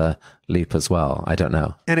this other leap as well. I don't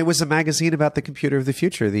know. And it was a magazine about the computer of the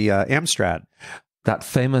future, the Amstrad. That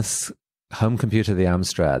famous home computer, the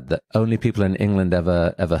Amstrad, that only people in England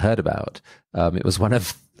ever heard about. It was one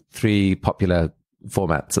of 3 popular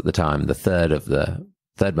formats at the time, the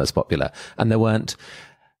third most popular. And there weren't,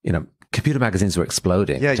 computer magazines were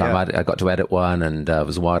exploding. I got to edit one and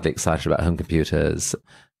was wildly excited about home computers.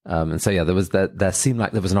 And so, there seemed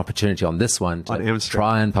like there was an opportunity on this one to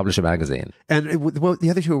try and publish a magazine. And the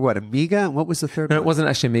other two were what, Amiga? And what was the third one? No, it wasn't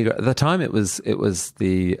actually Amiga. At the time, it was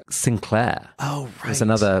the Sinclair. Oh, right. It was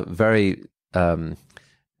another very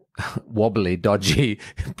wobbly, dodgy,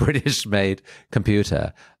 British-made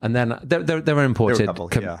computer. And then there were imported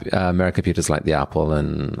American computers like the Apple,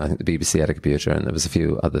 and I think the BBC had a computer, and there was a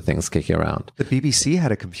few other things kicking around. The BBC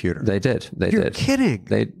had a computer? They did. You're kidding?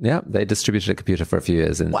 They distributed a computer for a few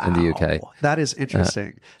years in the UK. That is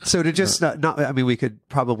interesting. So to just we could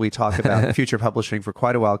probably talk about future publishing for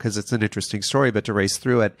quite a while because it's an interesting story, but to race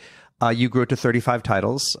through it, you grew to 35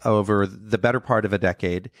 titles over the better part of a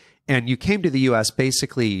decade. And you came to the U.S.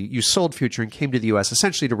 basically, you sold Future and came to the U.S.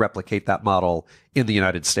 essentially to replicate that model in the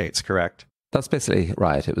United States, correct? That's basically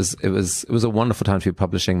right. It was a wonderful time to be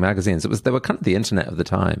publishing magazines. They were kind of the internet of the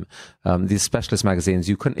time. These specialist magazines,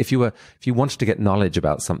 you couldn't, if you wanted to get knowledge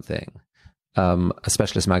about something, a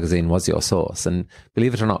specialist magazine was your source. And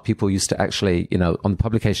believe it or not, people used to actually, on the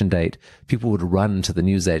publication date, people would run to the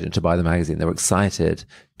newsagent to buy the magazine. They were excited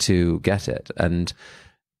to get it. And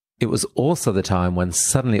it was also the time when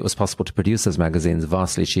suddenly it was possible to produce those magazines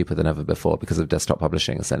vastly cheaper than ever before because of desktop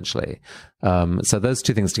publishing, essentially. So those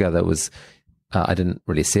two things together was, I didn't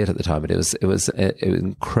really see it at the time, but it was an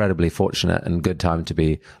incredibly fortunate and good time to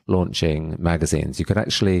be launching magazines. You could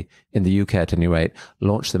actually, in the UK at any rate,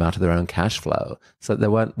 launch them out of their own cash flow. So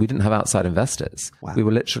we didn't have outside investors. Wow. We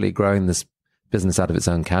were literally growing this business out of its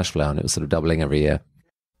own cash flow, and it was sort of doubling every year.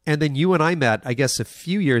 And then you and I met, I guess, a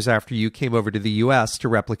few years after you came over to the US to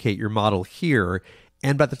replicate your model here.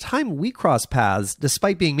 And by the time we crossed paths,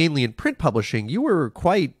 despite being mainly in print publishing, you were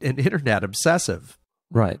quite an internet obsessive.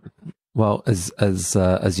 Right. Well,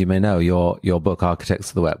 as you may know, your book "Architects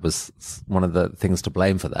of the Web" was one of the things to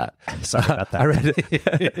blame for that. Sorry about that. I read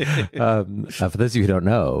it. For those of you who don't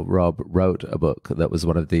know, Rob wrote a book that was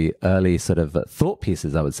one of the early sort of thought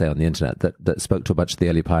pieces, I would say, on the internet that spoke to a bunch of the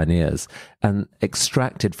early pioneers and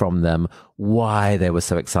extracted from them why they were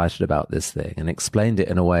so excited about this thing and explained it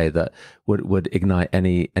in a way that would ignite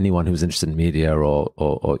anyone who was interested in media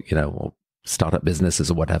or startup businesses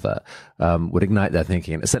or whatever, would ignite their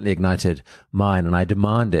thinking. And it certainly ignited mine. And I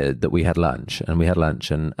demanded that we had lunch, and we had lunch.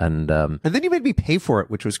 And then you made me pay for it,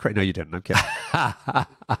 which was great. No, you didn't. I'm kidding.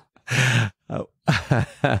 Oh.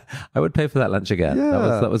 I would pay for that lunch again.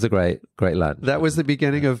 Yeah. That was a great lunch. That was the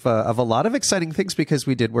beginning of a lot of exciting things, because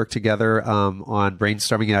we did work together on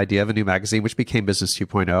brainstorming the idea of a new magazine, which became Business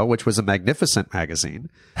 2.0, which was a magnificent magazine.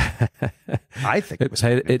 I think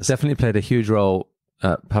it definitely played a huge role.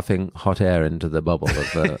 Puffing hot air into the bubble of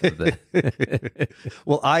the...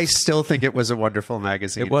 Well, I still think it was a wonderful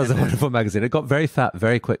magazine. It was a wonderful magazine. It got very fat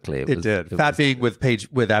very quickly. It did. Fat being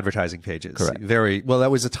with advertising pages. Correct. Very well. That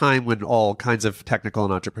was a time when all kinds of technical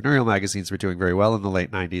and entrepreneurial magazines were doing very well in the late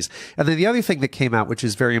 90s. And then the other thing that came out, which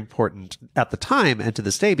is very important at the time and to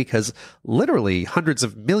this day, because literally hundreds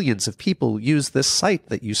of millions of people use this site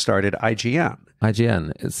that you started, IGN.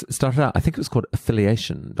 It started out, I think it was called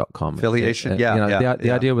affiliation.com. Affiliation, The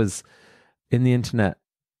idea was, in the internet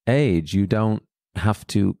age, you don't have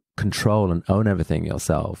to control and own everything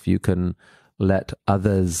yourself. You can let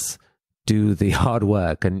others do the hard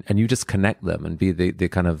work, and you just connect them and be the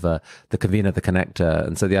kind of the convener, the connector.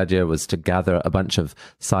 And so the idea was to gather a bunch of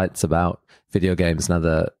sites about video games and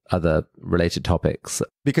other related topics.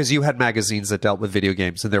 Because you had magazines that dealt with video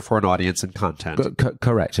games and therefore an audience and content.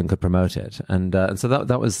 Correct, and could promote it. And so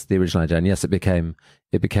that was the original idea. And yes, it became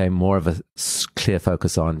more of a clear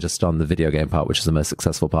focus on the video game part, which is the most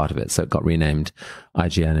successful part of it. So it got renamed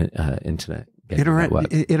IGN Internet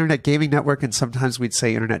Gaming Network, and sometimes we'd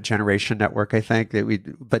say Internet Generation Network, I think.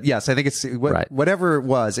 But yes, I think it's right. Whatever it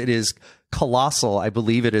was, it is colossal. I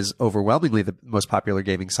believe it is overwhelmingly the most popular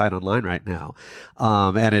gaming site online right now.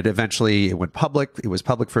 And it went public. It was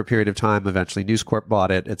public for a period of time. Eventually News Corp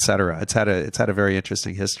bought it, et cetera. It's had a very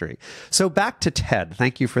interesting history. So back to TED.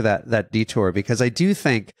 Thank you for that detour, because I do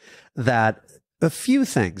think that a few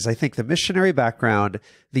things, I think the missionary background,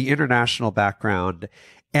 the international background,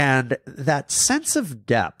 and that sense of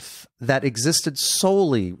depth that existed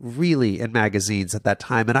solely really in magazines at that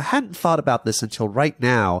time. And I hadn't thought about this until right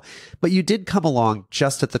now, but you did come along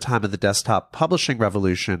just at the time of the desktop publishing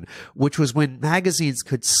revolution, which was when magazines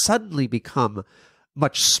could suddenly become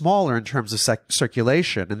much smaller in terms of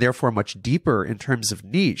circulation, and therefore much deeper in terms of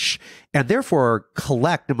niche, and therefore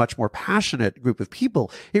collect a much more passionate group of people.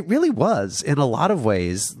 It really was, in a lot of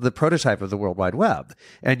ways, the prototype of the World Wide Web,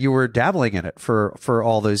 and you were dabbling in it for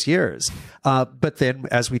all those years. But then,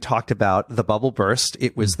 as we talked about, the bubble burst.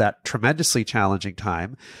 It was that tremendously challenging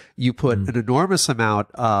time. You put an enormous amount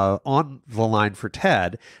on the line for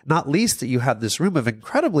TED, not least that you had this room of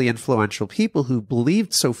incredibly influential people who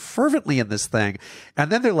believed so fervently in this thing.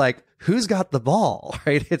 And then they're like, who's got the ball,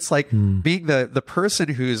 right? It's like being the person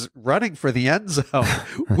who's running for the end zone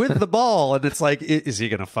with the ball. And it's like, is he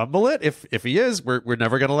going to fumble it? If he is, we're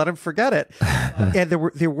never going to let him forget it. And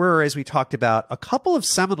there were, as we talked about, a couple of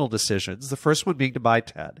seminal decisions. The first one being to buy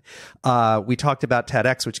TED. We talked about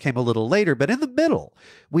TEDx, which came a little later, but in the middle,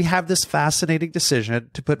 we have this fascinating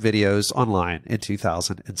decision to put videos online in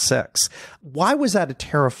 2006. Why was that a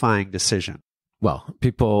terrifying decision? Well,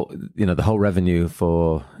 people, the whole revenue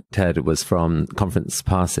for TED was from conference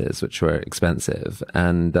passes, which were expensive.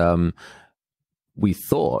 And we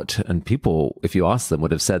thought, and people, if you ask them,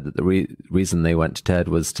 would have said that the reason they went to TED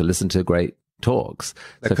was to listen to great talks.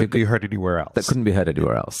 That couldn't be heard anywhere else. That couldn't be heard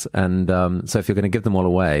anywhere else. And so if you're going to give them all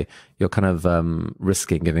away, you're kind of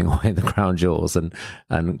risking giving away the crown jewels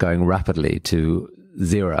and going rapidly to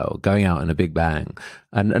zero, going out in a big bang.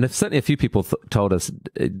 And if certainly a few people told us,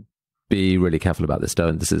 be really careful about this.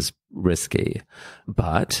 This is risky.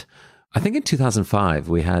 But I think in 2005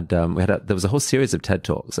 there was a whole series of TED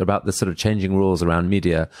Talks about the sort of changing rules around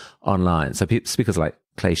media online. So speakers like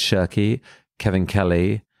Clay Shirky, Kevin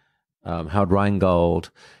Kelly, Howard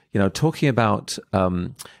Rheingold, talking about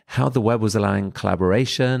how the web was allowing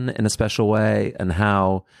collaboration in a special way, and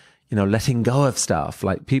how letting go of stuff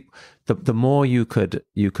like people. The more you could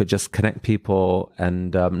just connect people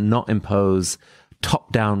and not impose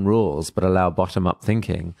top-down rules, but allow bottom-up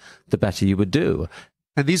thinking, the better you would do.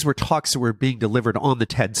 And these were talks that were being delivered on the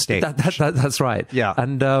TED stage. That's right. Yeah.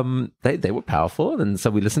 And they were powerful, and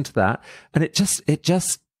so we listened to that. And it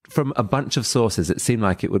just from a bunch of sources, it seemed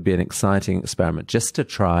like it would be an exciting experiment just to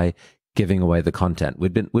try giving away the content.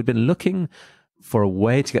 We'd been looking for a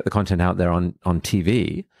way to get the content out there on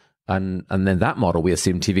TV. And then that model, we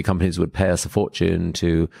assumed TV companies would pay us a fortune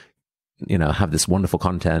to, have this wonderful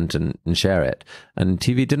content and share it. And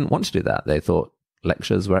TV didn't want to do that. They thought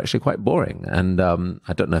lectures were actually quite boring. And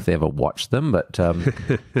I don't know if they ever watched them, but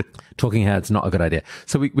talking heads, not a good idea.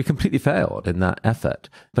 So we completely failed in that effort.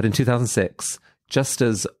 But in 2006, just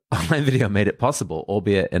as online video made it possible,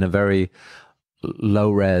 albeit in a very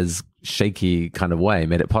low-res, shaky kind of way,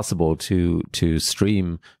 made it possible to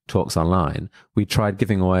stream talks online, we tried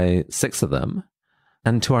giving away 6 of them,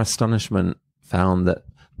 and to our astonishment found that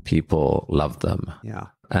people loved them. Yeah.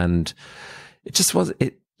 And it just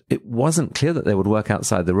it wasn't clear that they would work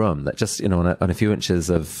outside the room, that just, on a few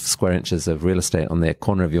square inches of real estate on the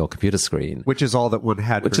corner of your computer screen. Which is all that one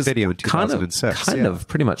had for video in 2006. Kind of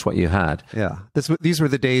pretty much what you had. Yeah. These were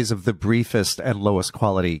the days of the briefest and lowest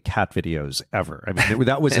quality cat videos ever. I mean,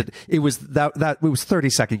 that was it was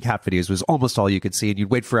 30-second cat videos was almost all you could see, and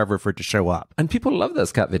you'd wait forever for it to show up. And people love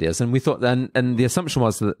those cat videos. And we thought then, and the assumption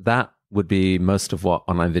was that would be most of what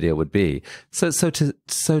online video would be. So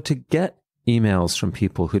to get emails from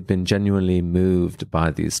people who'd been genuinely moved by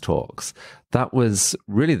these talks, that was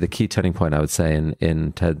really the key turning point, I would say,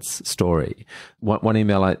 in Ted's story. One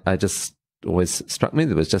email I just always struck me,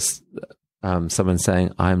 there was just someone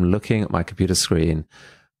saying, I'm looking at my computer screen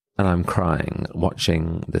and I'm crying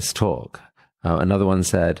watching this talk. Another one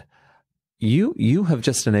said, you have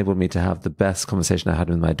just enabled me to have the best conversation I had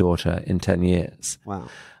with my daughter in 10 years. Wow.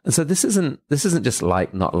 And so this isn't just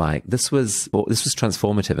like, not like. This was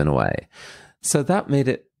transformative in a way. So that made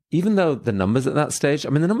it, even though the numbers at that stage, I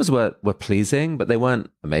mean, the numbers were pleasing, but they weren't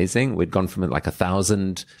amazing. We'd gone from like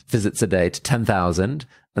 1,000 visits a day to 10,000.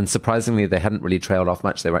 And surprisingly, they hadn't really trailed off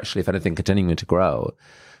much. They were actually, if anything, continuing to grow.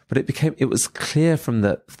 But it was clear from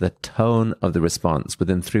the tone of the response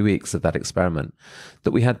within 3 weeks of that experiment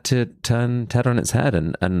that we had to turn TED on its head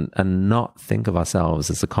and not think of ourselves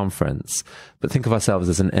as a conference, but think of ourselves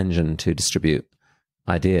as an engine to distribute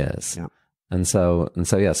ideas. Yeah. And so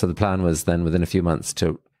the plan was then within a few months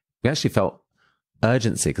we actually felt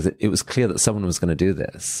urgency because it was clear that someone was going to do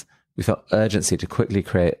this. We felt urgency to quickly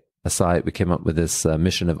create a site. We came up with this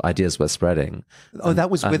mission of ideas worth spreading. Oh,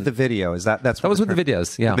 that was with the video. That was with the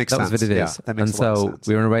videos? Yeah, that was with the videos. Yeah, that makes a lot of sense.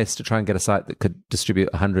 We were in a race to try and get a site that could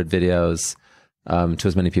distribute 100 videos to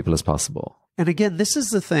as many people as possible. And again, this is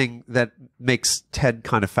the thing that makes TED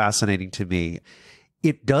kind of fascinating to me.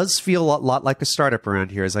 It does feel a lot like a startup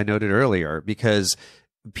around here, as I noted earlier, because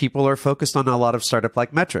people are focused on a lot of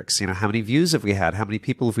startup-like metrics. How many views have we had? How many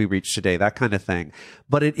people have we reached today? That kind of thing.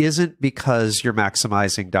 But it isn't because you're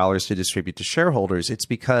maximizing dollars to distribute to shareholders. It's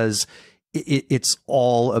because it's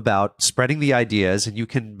all about spreading the ideas, and you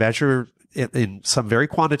can measure it in some very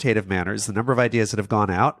quantitative manners the number of ideas that have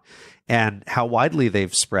gone out and how widely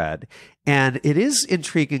they've spread. And it is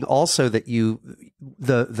intriguing also that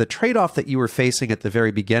the trade-off that you were facing at the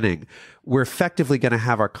very beginning, we're effectively going to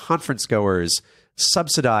have our conference goers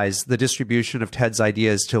subsidize the distribution of TED's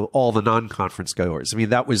ideas to all the non-conference goers. I mean,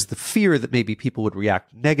 that was the fear that maybe people would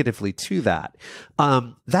react negatively to that.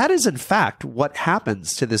 That is, in fact, what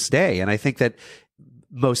happens to this day. And I think that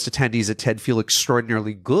most attendees at TED feel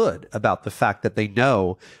extraordinarily good about the fact that they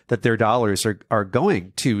know that their dollars are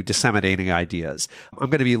going to disseminating ideas. I'm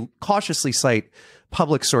going to be cautiously cite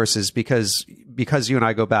public sources because you and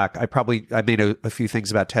I go back. I made a few things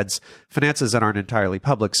about TED's finances that aren't entirely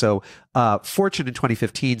public. So Fortune in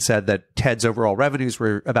 2015 said that TED's overall revenues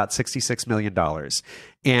were about $66 million.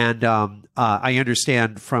 And I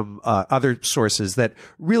understand from other sources that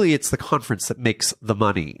really it's the conference that makes the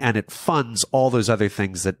money, and it funds all those other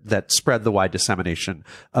things that spread the wide dissemination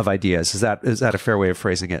of ideas. Is that a fair way of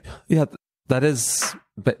phrasing it? Yeah, that is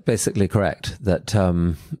basically correct. That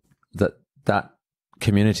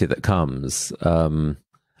community that comes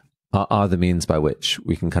are the means by which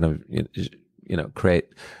we can kind of create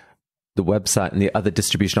the website and the other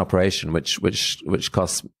distribution operation, which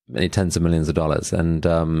costs many tens of millions of dollars, and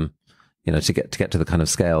to get to the kind of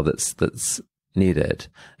scale that's needed.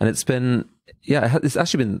 And it's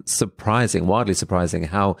actually been wildly surprising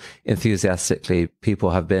how enthusiastically people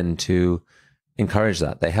have been to encourage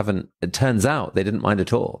that. It turns out they didn't mind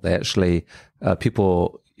at all. They actually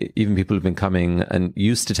people even people who've been coming and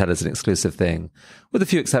used to TED as an exclusive thing, with a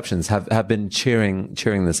few exceptions, have been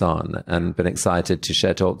cheering this on and been excited to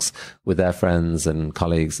share talks with their friends and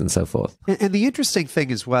colleagues and so forth. And the interesting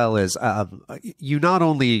thing as well is you not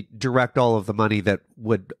only direct all of the money that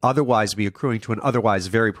would otherwise be accruing to an otherwise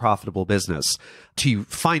very profitable business to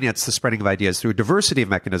finance the spreading of ideas through a diversity of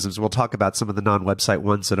mechanisms. We'll talk about some of the non-website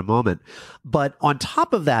ones in a moment. But on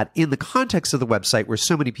top of that, in the context of the website where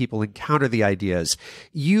so many people encounter the ideas,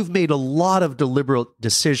 you've made a lot of deliberate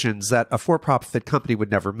decisions that a for-profit company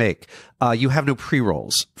would never make. You have no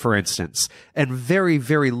pre-rolls, for instance, and very,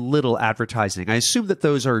 very little advertising. I assume that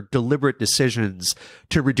those are deliberate decisions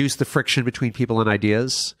to reduce the friction between people and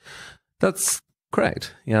ideas. That's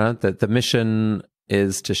correct. The mission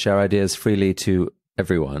is to share ideas freely to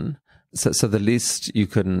everyone. So the least you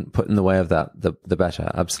can put in the way of that, the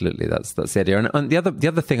better. Absolutely, that's the idea. And the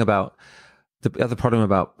other thing about the other problem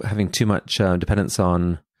about having too much dependence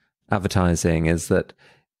on advertising is that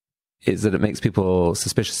it makes people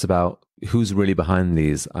suspicious about who's really behind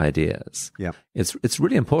these ideas. Yeah, it's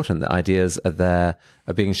really important that ideas are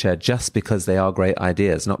being shared just because they are great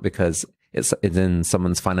ideas, not because it's in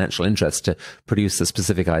someone's financial interest to produce a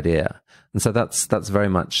specific idea. And so that's very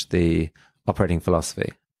much the operating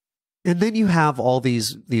philosophy. And then you have all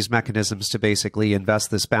these mechanisms to basically invest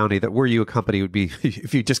this bounty that were you a company would be,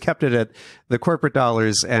 if you just kept it at the corporate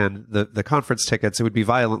dollars and the conference tickets, it would be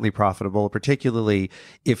violently profitable, particularly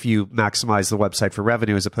if you maximize the website for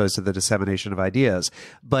revenue as opposed to the dissemination of ideas.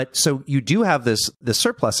 But so you do have the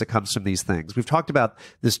surplus that comes from these things. We've talked about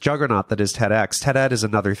this juggernaut that is TEDx. TED-Ed is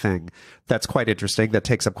another thing that's quite interesting, that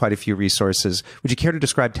takes up quite a few resources. Would you care to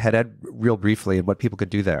describe TED-Ed real briefly and what people could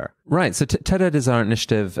do there? Right. So TED-Ed is our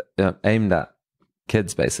initiative aimed at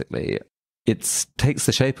kids, basically. It takes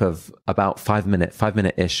the shape of about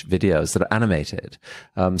 5-minute-ish videos that are animated.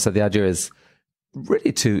 So the idea is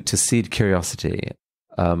really to seed curiosity.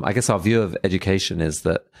 I guess our view of education is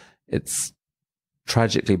that it's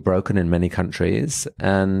tragically broken in many countries,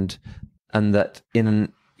 and that in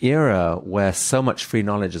an era where so much free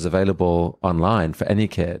knowledge is available online for any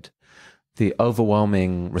kid, the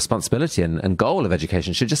overwhelming responsibility and goal of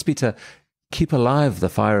education should just be to keep alive the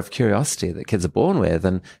fire of curiosity that kids are born with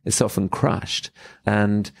and is often crushed,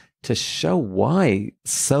 and to show why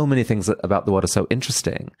so many things about the world are so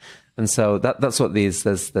interesting. And so that's what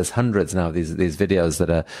there's hundreds now of these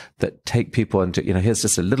videos that take people into, here's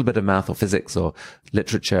just a little bit of math or physics or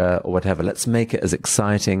literature or whatever. Let's make it as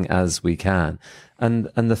exciting as we can. And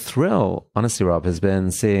the thrill, honestly, Rob, has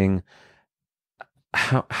been seeing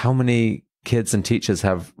how many kids and teachers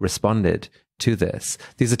have responded to this.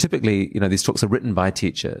 These are typically, these talks are written by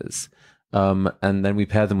teachers, and then we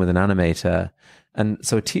pair them with an animator. And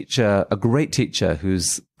so a great teacher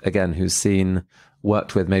who's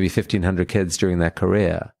worked with maybe 1,500 kids during their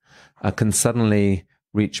career, can suddenly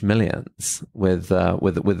reach millions with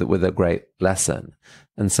a great lesson.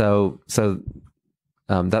 And so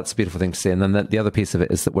that's a beautiful thing to see. And then the other piece of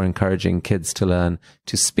it is that we're encouraging kids to learn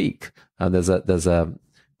to speak. There's a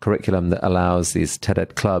curriculum that allows these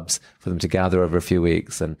TED-Ed clubs for them to gather over a few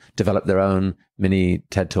weeks and develop their own mini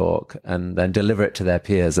TED Talk and then deliver it to their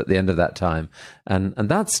peers at the end of that time. And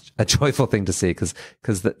that's a joyful thing to see because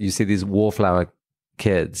you see these wallflower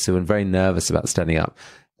kids who are very nervous about standing up,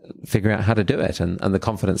 figuring out how to do it. And the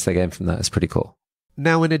confidence they gain from that is pretty cool.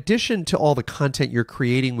 Now, in addition to all the content you're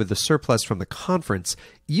creating with the surplus from the conference,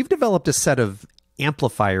 you've developed a set of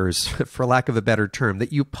amplifiers, for lack of a better term,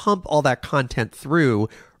 that you pump all that content through,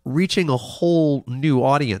 reaching a whole new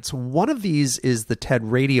audience. One of these is the TED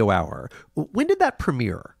Radio Hour. When did that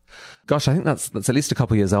premiere? Gosh, I think that's at least a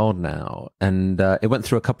couple of years old now. And it went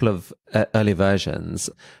through a couple of early versions.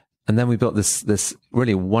 And then we built this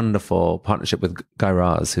really wonderful partnership with Guy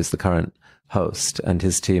Raz, who's the current host, and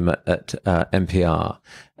his team at NPR.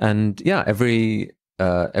 And yeah, every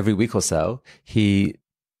week or so, he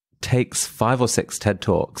takes 5 or 6 TED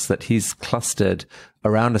Talks that he's clustered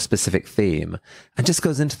around a specific theme and just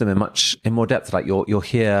goes into them in more depth. Like you'll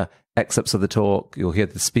hear excerpts of the talk, you'll hear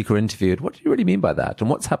the speaker interviewed. What do you really mean by that? And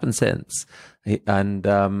what's happened since? And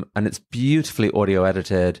it's beautifully audio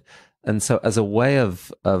edited. And so as a way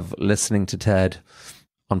of listening to TED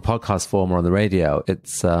on podcast form or on the radio,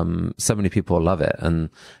 it's so many people love it. And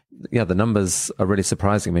yeah, the numbers are really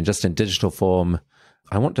surprising. I mean, just in digital form,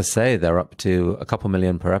 I want to say they're up to a couple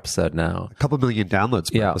million per episode now. A couple million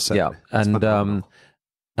downloads per episode. Yeah.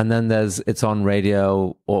 And then it's on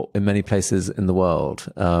radio or in many places in the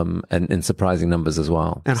world, and in surprising numbers as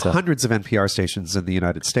well. And hundreds of NPR stations in the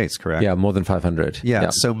United States, correct? Yeah, more than 500. Yeah.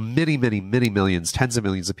 So many, many, many millions, tens of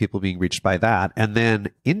millions of people being reached by that. And then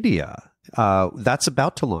India, that's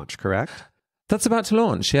about to launch, correct? That's about to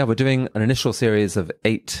launch. Yeah, we're doing an initial series of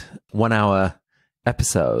 8 one-hour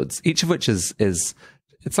episodes, each of which is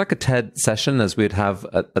it's like a TED session as we'd have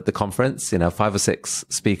at the conference, 5 or 6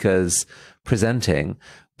 speakers presenting,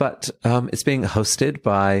 but it's being hosted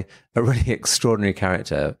by a really extraordinary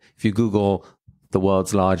character. If you Google the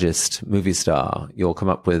world's largest movie star, you'll come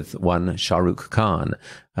up with one Shah Rukh Khan,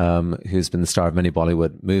 who's been the star of many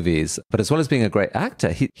Bollywood movies. But as well as being a great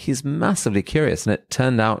actor, he's massively curious. And it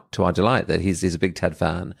turned out to our delight that he's a big TED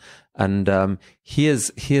fan. And he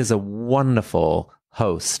is a wonderful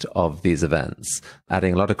host of these events,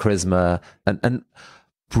 adding a lot of charisma and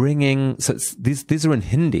bringing, so these are in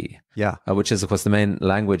Hindi, which is of course the main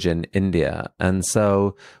language in India. And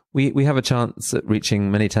so we have a chance at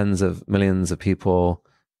reaching many tens of millions of people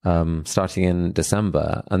starting in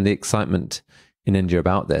December, and the excitement in India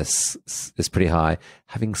about this is pretty high.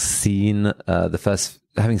 Having seen what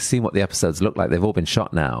the episodes look like, they've all been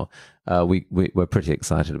shot now. We're pretty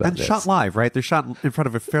excited about this. And shot live, right? They're shot in front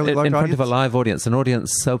of a fairly large audience. In front of a live audience, an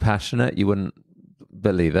audience so passionate you wouldn't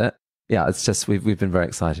believe it. Yeah, it's just we've been very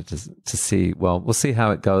excited to see. Well, we'll see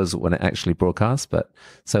how it goes when it actually broadcasts, but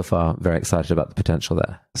so far very excited about the potential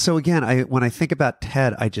there. So again, when I think about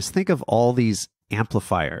TED, I just think of all these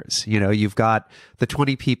amplifiers. You've got the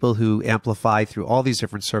 20 people who amplify through all these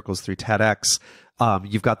different circles through TEDx.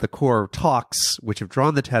 You've got the core talks, which have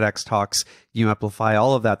drawn the TEDx talks. You amplify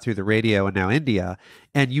all of that through the radio and now India.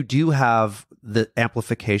 And you do have the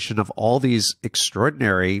amplification of all these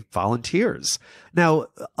extraordinary volunteers. Now,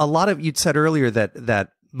 you'd said earlier that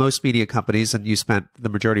most media companies, and you spent the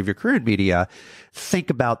majority of your career in media, think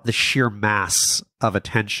about the sheer mass of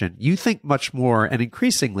attention. You think much more and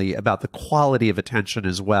increasingly about the quality of attention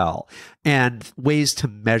as well, and ways to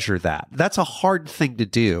measure that. That's a hard thing to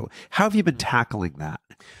do. How have you been tackling that?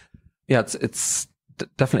 Yeah, it's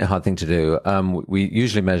definitely a hard thing to do. We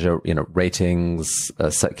usually measure, ratings,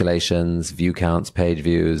 circulations, view counts, page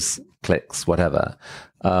views, clicks, whatever,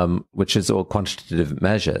 which is all quantitative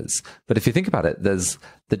measures. But if you think about it, there's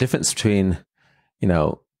the difference between,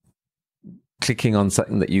 clicking on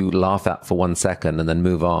something that you laugh at for 1 second and then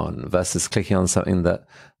move on versus clicking on something that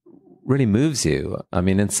really moves you. I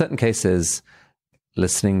mean, in certain cases,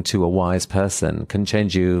 listening to a wise person can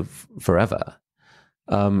change you forever.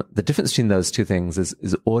 The difference between those two things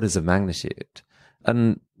is orders of magnitude.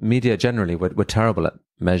 And media generally, we're terrible at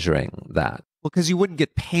measuring that. Well, because you wouldn't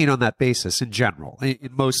get paid on that basis in general.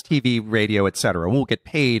 In most TV, radio, et cetera, won't get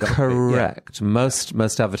paid. Correct. Yeah.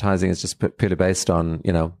 Most advertising is just purely based on,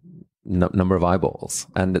 number of eyeballs.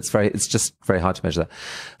 And it's just very hard to measure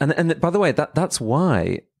that. And by the way, that's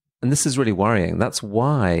why, and this is really worrying, that's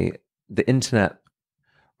why the internet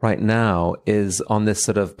right now is on this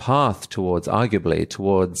sort of path towards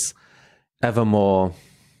ever more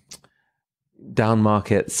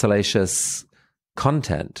down-market, salacious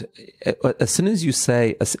content. As soon as you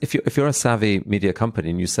say, if you're a savvy media company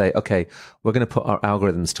and you say, okay, we're going to put our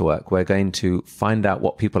algorithms to work, we're going to find out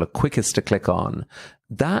what people are quickest to click on,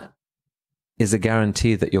 that is a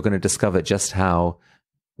guarantee that you're going to discover just how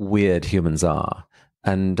weird humans are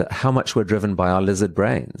and how much we're driven by our lizard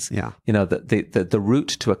brains. Yeah. The route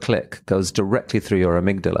to a click goes directly through your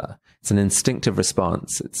amygdala. It's an instinctive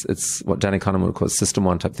response. It's what Danny Kahneman would call system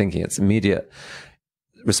one type thinking. It's immediate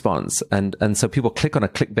response. And so people click on a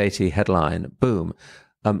clickbaity headline, boom.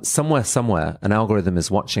 Somewhere, an algorithm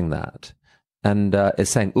is watching that and is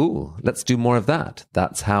saying, ooh, let's do more of that.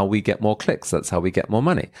 That's how we get more clicks. That's how we get more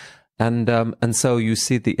money. And so you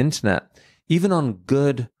see the internet, even on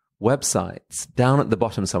good websites, down at the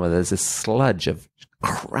bottom somewhere, there's this sludge of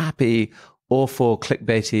crappy, awful,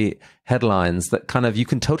 clickbaity headlines that kind of, you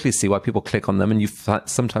can totally see why people click on them, and you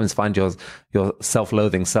sometimes find your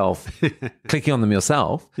self-loathing self clicking on them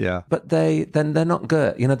yourself. Yeah. But they're not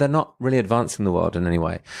good. They're not really advancing the world in any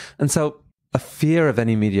way. And so a fear of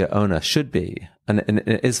any media owner should be, and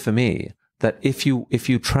it is for me, that if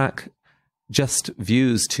you track just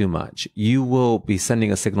views too much, you will be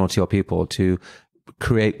sending a signal to your people to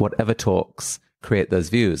create whatever talks create those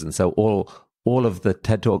views. And so all of the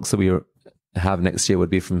TED Talks that we have next year would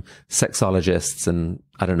be from sexologists and,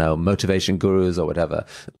 I don't know, motivation gurus or whatever.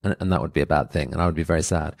 And that would be a bad thing. And I would be very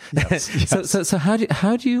sad. Yes, yes. So how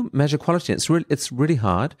do you measure quality? It's really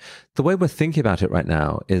hard. The way we're thinking about it right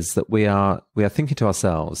now is that we are thinking to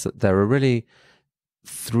ourselves that there are really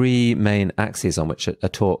 3 main axes on which a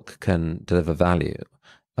talk can deliver value.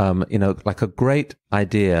 Like a great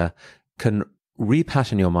idea can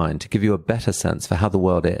repattern your mind to give you a better sense for how the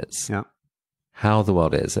world is. Yeah. How the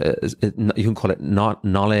world is. You can call it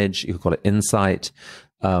knowledge, you can call it insight,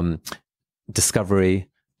 discovery,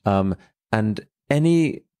 and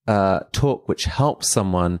any talk which helps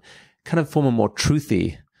someone kind of form a more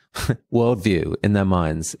truthy worldview in their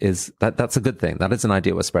minds, that's a good thing. That is an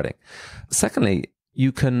idea we're spreading. Secondly,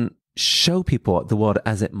 you can show people the world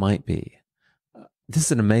as it might be.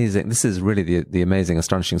 This is really the amazing,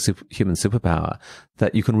 astonishing human superpower,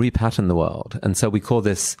 that you can repattern the world. And so we call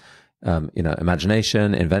this,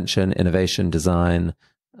 imagination, invention, innovation, design,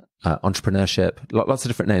 entrepreneurship, lots of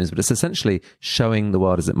different names, but it's essentially showing the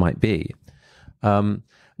world as it might be. And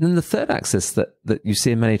then the third axis that you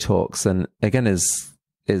see in many talks, and again is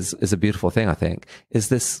a beautiful thing, I think, is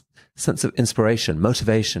this sense of inspiration,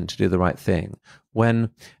 motivation to do the right thing.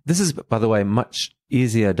 When this is, by the way, much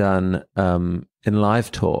easier done in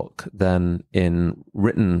live talk than in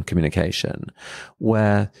written communication,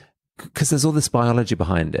 because there's all this biology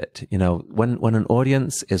behind it. When an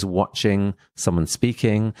audience is watching someone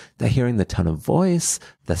speaking, they're hearing the tone of voice,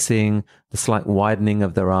 they're seeing the slight widening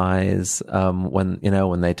of their eyes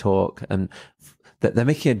when they talk, and they're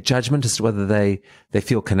making a judgment as to whether they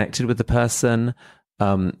feel connected with the person.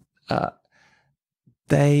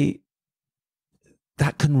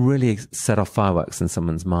 That can really set off fireworks in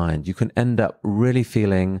someone's mind. You can end up really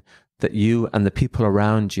feeling that you and the people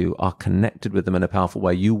around you are connected with them in a powerful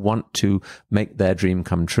way. You want to make their dream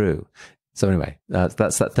come true. So anyway,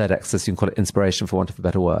 that's that third axis. You can call it inspiration, for want of a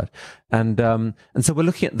better word. And so we're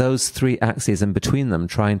looking at those three axes, and between them,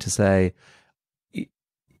 trying to say,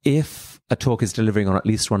 if a talk is delivering on at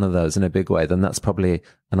least one of those in a big way, then that's probably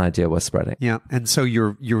an idea we're spreading. Yeah. And so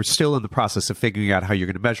you're still in the process of figuring out how you're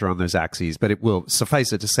going to measure on those axes, but it will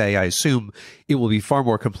suffice it to say, I assume it will be far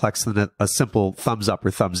more complex than a simple thumbs up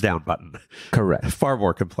or thumbs down button. Correct. Far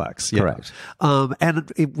more complex. Yeah. Correct.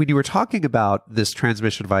 When you were talking about this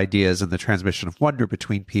transmission of ideas and the transmission of wonder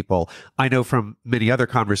between people, I know from many other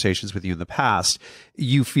conversations with you in the past,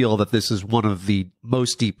 you feel that this is one of the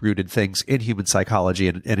most deep-rooted things in human psychology,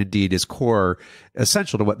 and indeed is core,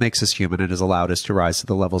 essential to what makes us human and has allowed us to rise to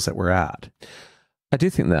the levels that we're at. I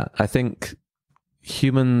do think that. I think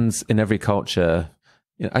humans in every culture,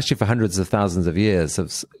 actually for hundreds of thousands of years,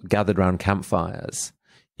 have gathered around campfires.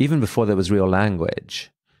 Even before there was real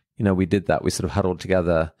language, we did that. We sort of huddled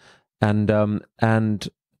together, and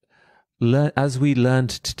as we learned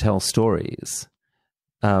to tell stories,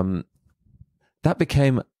 that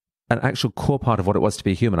became an actual core part of what it was to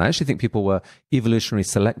be human. I actually think people were evolutionarily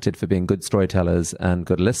selected for being good storytellers and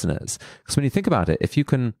good listeners. Because when you think about it, if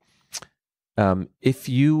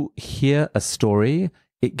you hear a story,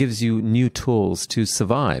 it gives you new tools to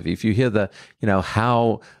survive. If you hear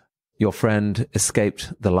how your friend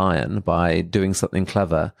escaped the lion by doing something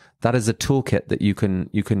clever, that is a toolkit that you can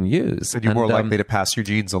use. And you're more likely to pass your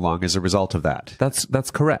genes along as a result of that.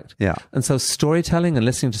 That's correct. Yeah. And so storytelling and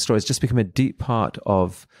listening to stories just become a deep part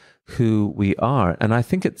of who we are. And I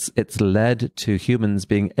think it's led to humans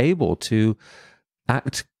being able to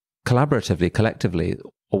act collaboratively, collectively,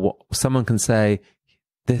 or someone can say,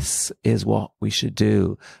 this is what we should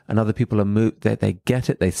do. And other people are moved, they get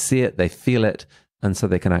it, they see it, they feel it, and so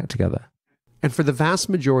they can act together. And for the vast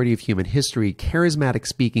majority of human history, charismatic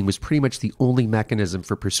speaking was pretty much the only mechanism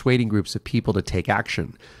for persuading groups of people to take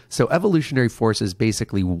action. So evolutionary forces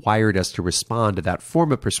basically wired us to respond to that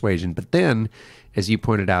form of persuasion. But then, as you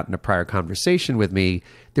pointed out in a prior conversation with me,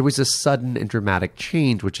 there was a sudden and dramatic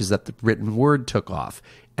change, which is that the written word took off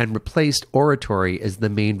and replaced oratory as the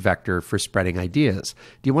main vector for spreading ideas.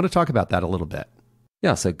 Do you want to talk about that a little bit?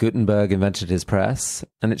 Yeah, so Gutenberg invented his press,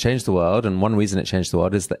 and it changed the world. And one reason it changed the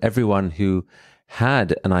world is that everyone who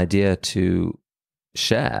had an idea to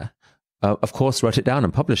share, of course, wrote it down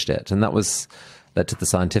and published it. And that led to the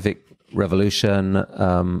scientific revolution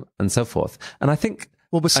and so forth. And I think...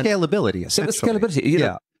 Well, with scalability, essentially. With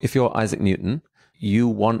scalability. If you're Isaac Newton, you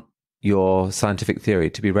want your scientific theory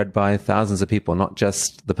to be read by thousands of people, not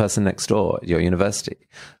just the person next door at your university.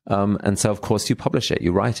 And so, of course, you publish it,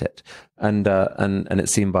 you write it, and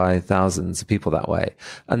it's seen by thousands of people that way.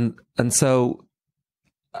 And so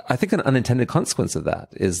I think an unintended consequence of that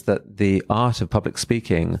is that the art of public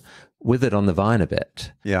speaking withered on the vine a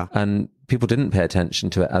bit. Yeah. And people didn't pay attention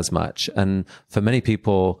to it as much. And for many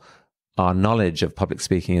people, our knowledge of public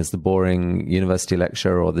speaking is the boring university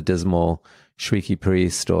lecture or the dismal shrieky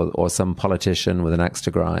priest or some politician with an axe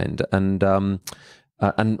to grind, and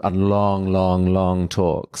long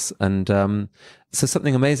talks. And so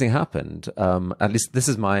something amazing happened. At least this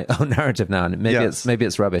is my own narrative now, and maybe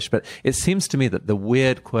it's rubbish, but it seems to me that the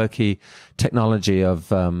weird, quirky technology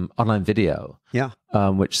of online video,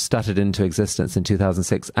 which started into existence in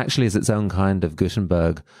 2006, actually is its own kind of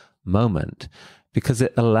Gutenberg moment, because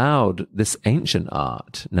it allowed this ancient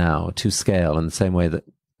art now to scale in the same way that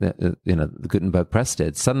the Gutenberg press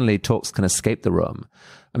did. Suddenly talks can escape the room.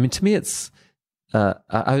 I mean, to me, it's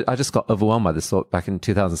I just got overwhelmed by this thought back in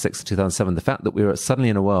 2006, 2007. The fact that we were suddenly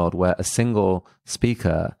in a world where a single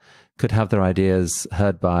speaker could have their ideas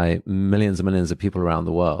heard by millions and millions of people around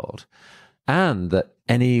the world, and that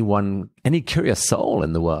any curious soul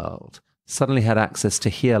in the world suddenly had access to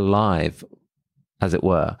hear live, as it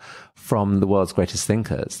were, from the world's greatest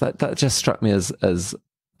thinkers. That just struck me as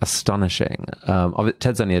astonishing.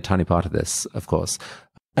 Ted's only a tiny part of this, of course.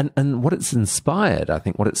 And what it's inspired, I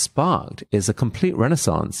think, what it sparked is a complete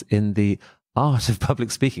renaissance in the art of public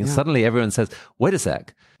speaking. Yeah. Suddenly everyone says, wait a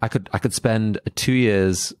sec, I could spend 2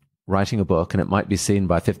 years writing a book and it might be seen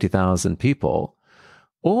by 50,000 people,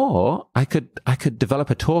 or I could develop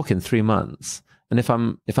a talk in 3 months. And if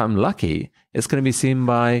I'm lucky, it's going to be seen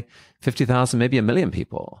by 50,000, maybe 1 million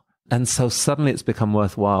people. And so suddenly it's become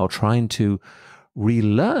worthwhile trying to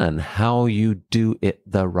relearn how you do it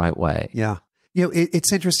the right way. Yeah. You know,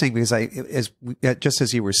 it's interesting because just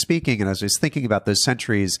as you were speaking and as I was thinking about those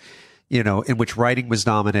centuries, you know, in which writing was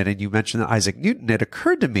dominant, and you mentioned Isaac Newton, it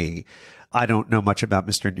occurred to me, I don't know much about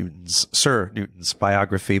Sir Newton's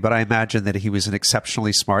biography, but I imagine that he was an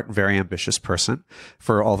exceptionally smart and very ambitious person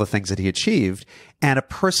for all the things that he achieved. And a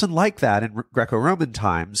person like that in Greco-Roman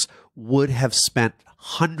times would have spent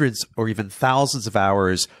hundreds or even thousands of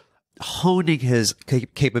hours honing his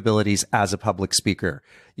capabilities as a public speaker.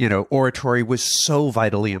 You know, oratory was so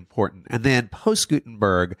vitally important. And then post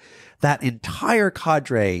Gutenberg, that entire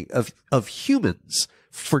cadre of humans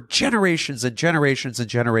for generations and generations and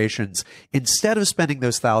generations, instead of spending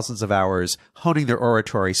those thousands of hours honing their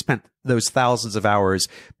oratory, spent those thousands of hours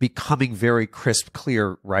becoming very crisp,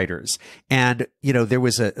 clear writers. And, you know, there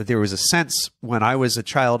was a sense when I was a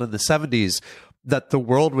child in the 70s that the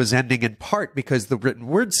world was ending in part because the written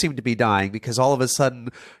word seemed to be dying, because all of a sudden,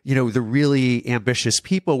 you know, the really ambitious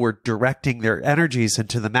people were directing their energies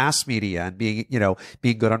into the mass media and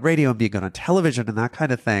being good on radio and being good on television and that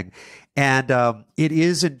kind of thing. And it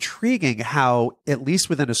is intriguing how, at least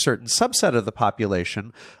within a certain subset of the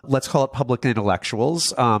population, let's call it public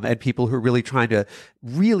intellectuals, and people who are really trying to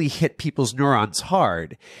really hit people's neurons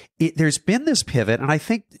hard, there's been this pivot. And I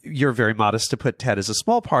think you're very modest to put TED as a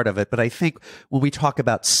small part of it. But I think when we talk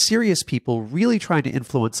about serious people really trying to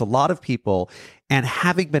influence a lot of people and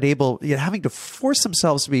having to force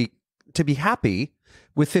themselves to be happy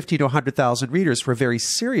with 50 to 100,000 readers for a very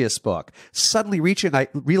serious book, suddenly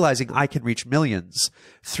realizing I can reach millions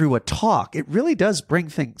through a talk, it really does bring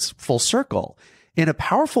things full circle in a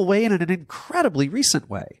powerful way and in an incredibly recent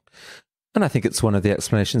way. And I think it's one of the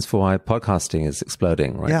explanations for why podcasting is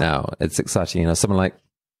exploding right now. It's exciting. You know, someone like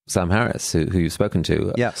Sam Harris, who you've spoken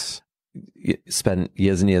to, yes, spent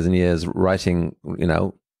years and years and years writing, you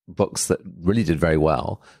know, books that really did very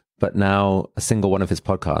well. But now a single one of his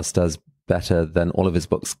podcasts does better than all of his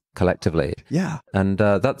books collectively. Yeah. And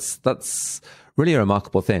that's really a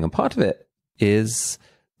remarkable thing. And part of it is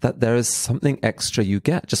that there is something extra you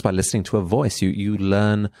get just by listening to a voice. You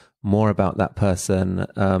learn more about that person.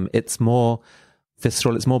 It's more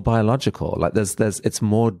visceral. It's more biological. Like it's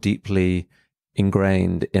more deeply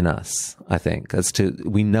ingrained in us, I think,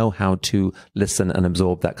 we know how to listen and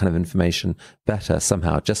absorb that kind of information better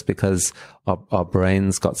somehow, just because our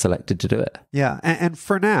brains got selected to do it. Yeah. And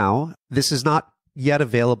for now, this is not yet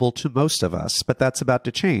available to most of us, but that's about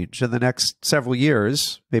to change. In the next several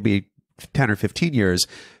years, maybe 10 or 15 years,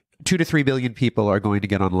 2 to 3 billion people are going to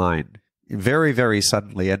get online very, very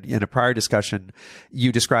suddenly. And in a prior discussion,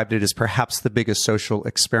 you described it as perhaps the biggest social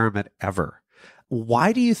experiment ever.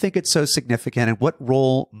 Why do you think it's so significant, and what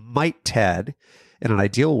role might TED, in an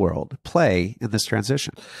ideal world, play in this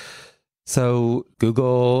transition? So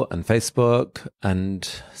Google and Facebook and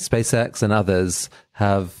SpaceX and others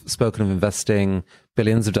have spoken of investing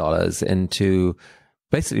billions of dollars into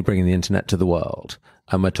basically bringing the internet to the world.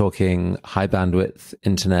 And we're talking high bandwidth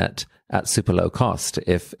internet at super low cost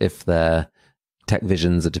if their tech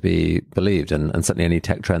visions are to be believed. And certainly any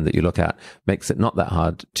tech trend that you look at makes it not that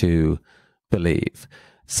hard to believe.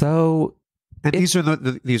 So, and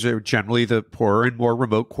these are generally the poorer and more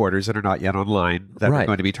remote quarters that are not yet online that are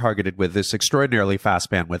going to be targeted with this extraordinarily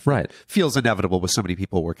fast bandwidth. Right, feels inevitable with so many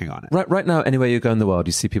people working on it. Right now, anywhere you go in the world,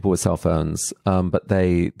 you see people with cell phones, but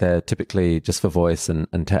they're typically just for voice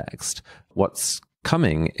and text. What's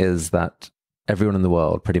coming is that everyone in the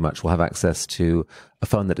world pretty much will have access to a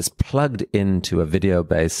phone that is plugged into a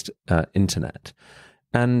video-based internet,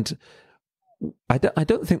 and I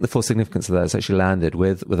don't think the full significance of that has actually landed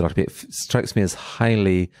with a lot of people. It strikes me as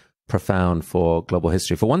highly profound for global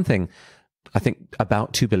history. For one thing, I think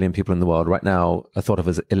about 2 billion people in the world right now are thought of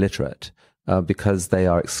as illiterate because they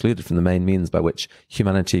are excluded from the main means by which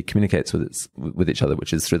humanity communicates with each other,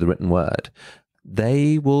 which is through the written word.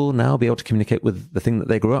 they will now be able to communicate with the thing that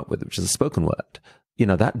they grew up with, which is a spoken word.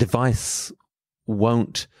 That device they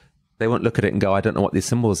won't look at it and go, I don't know what these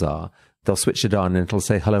symbols are. They'll switch it on and it'll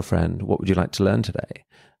say, hello, friend, what would you like to learn today?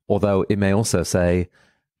 Although it may also say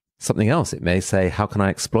something else. It may say, how can I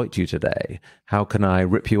exploit you today? How can I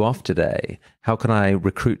rip you off today? How can I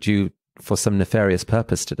recruit you for some nefarious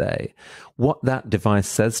purpose today? What that device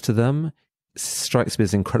says to them strikes me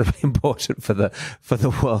as incredibly important for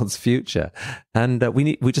the world's future. And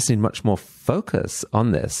we just need much more focus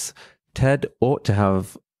on this. TED ought to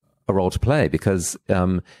have a role to play because,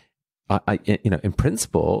 in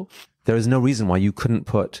principle, there is no reason why you couldn't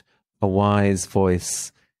put a wise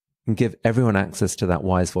voice and give everyone access to that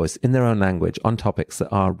wise voice in their own language on topics that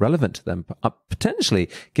are relevant to them, potentially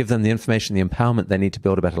give them the information, the empowerment they need to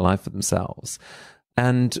build a better life for themselves.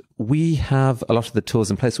 And we have a lot of the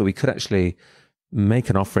tools in place where we could actually make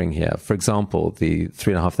an offering here. For example, the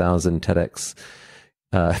 3,500 TEDx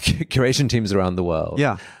curation teams around the world.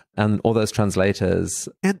 Yeah. And all those translators.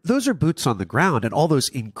 And those are boots on the ground and all those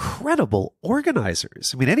incredible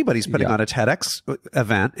organizers. I mean, anybody's putting on a TEDx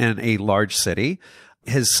event in a large city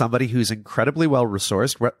is somebody who's incredibly well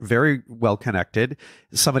resourced, very well connected,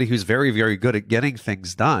 somebody who's very, very good at getting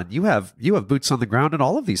things done. You have boots on the ground in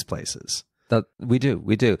all of these places. That we do.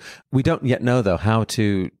 We don't yet know though how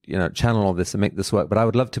to channel all this and make this work. But I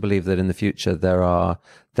would love to believe that in the future there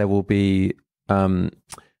will be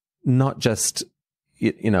not just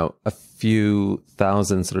a few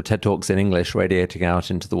thousand sort of TED Talks in English radiating out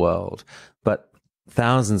into the world, but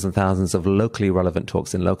thousands and thousands of locally relevant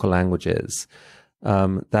talks in local languages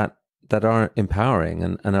that are empowering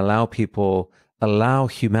and allow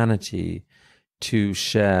humanity to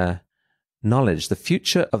share knowledge. The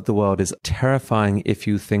future of the world is terrifying if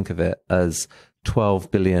you think of it as 12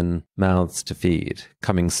 billion mouths to feed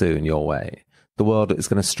coming soon your way. The world is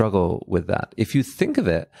going to struggle with that. If you think of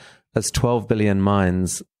it as 12 billion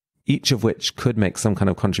minds, each of which could make some kind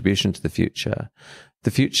of contribution to the future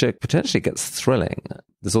potentially gets thrilling.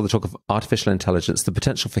 There's all the talk of artificial intelligence. The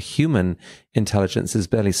potential for human intelligence is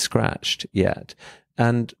barely scratched yet.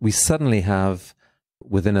 And we suddenly have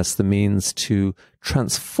within us the means to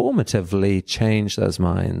transformatively change those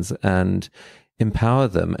minds and empower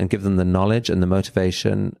them and give them the knowledge and the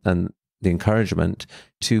motivation and the encouragement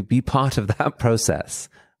to be part of that process.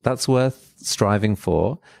 That's worth striving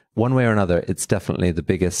for. One way or another, it's definitely the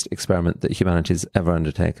biggest experiment that humanity's ever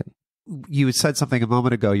undertaken. You said something a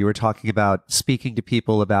moment ago. You were talking about speaking to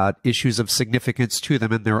people about issues of significance to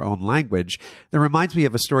them in their own language. That reminds me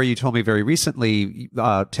of a story you told me very recently.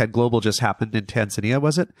 TED Global just happened in Tanzania,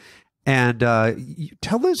 was it? And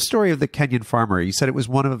tell the story of the Kenyan farmer. You said it was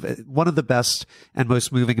one of the best and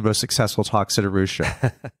most moving and most successful talks at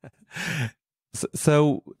Arusha.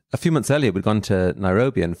 So a few months earlier, we'd gone to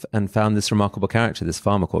Nairobi and found this remarkable character, this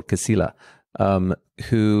farmer called Kasila,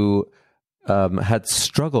 who had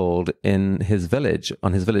struggled in his village,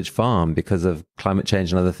 on his village farm, because of climate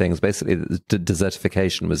change and other things. Basically, the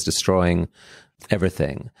desertification was destroying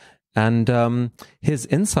everything. And his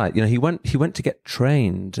insight, he went to get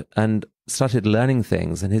trained and started learning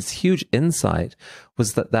things. And his huge insight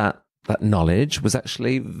was that knowledge was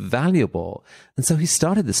actually valuable. And so he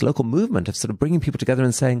started this local movement of sort of bringing people together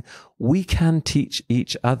and saying, we can teach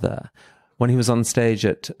each other. When he was on stage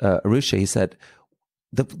at Arusha, he said,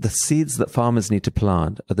 the seeds that farmers need to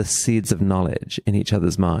plant are the seeds of knowledge in each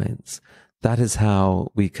other's minds. That is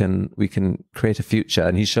how we can create a future.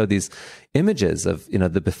 And he showed these images of,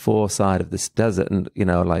 the before side of this desert and,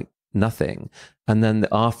 like nothing. And then the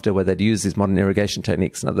after, where they'd use these modern irrigation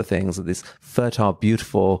techniques and other things, of this fertile,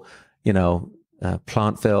 beautiful,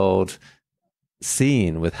 plant-filled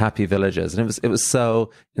scene with happy villagers. And it was so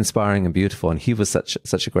inspiring and beautiful. And he was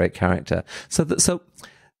such a great character. The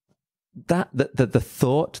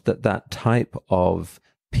thought that type of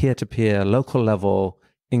peer-to-peer, local level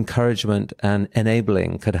encouragement and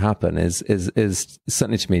enabling could happen is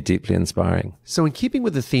certainly to me deeply inspiring. So in keeping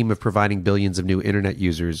with the theme of providing billions of new internet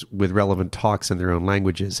users with relevant talks in their own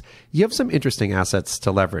languages, you have some interesting assets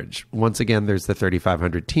to leverage. Once again, there's the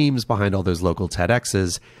 3,500 teams behind all those local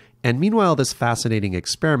TEDx's, and meanwhile, this fascinating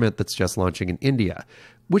experiment that's just launching in India,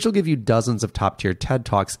 which will give you dozens of top-tier TED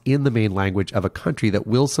Talks in the main language of a country that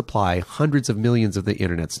will supply hundreds of millions of the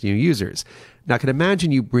internet's new users. Now, I can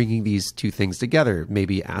imagine you bringing these two things together,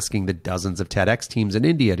 maybe asking the dozens of TEDx teams in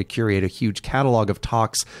India to curate a huge catalog of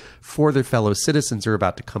talks for their fellow citizens who are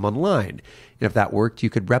about to come online. And if that worked,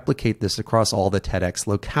 you could replicate this across all the TEDx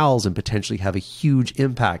locales and potentially have a huge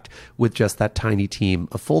impact with just that tiny team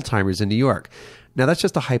of full-timers in New York. Now, that's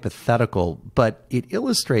just a hypothetical, but it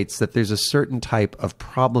illustrates that there's a certain type of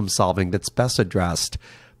problem solving that's best addressed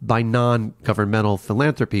by non-governmental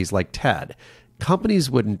philanthropies like TED. Companies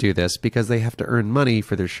wouldn't do this because they have to earn money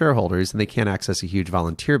for their shareholders and they can't access a huge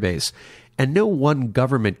volunteer base. And no one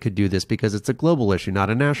government could do this because it's a global issue, not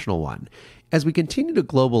a national one. As we continue to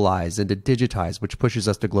globalize and to digitize, which pushes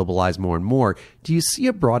us to globalize more and more, do you see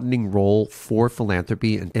a broadening role for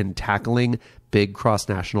philanthropy in tackling big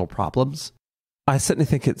cross-national problems? I certainly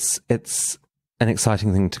think it's an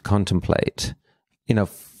exciting thing to contemplate. You know,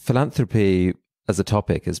 philanthropy as a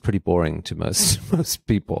topic is pretty boring to most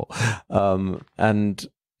people, and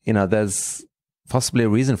you know, there's possibly a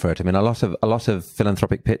reason for it. I mean, a lot of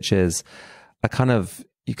philanthropic pitches are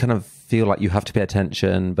you kind of feel like you have to pay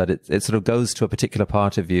attention, but it sort of goes to a particular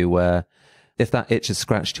part of you where if that itch is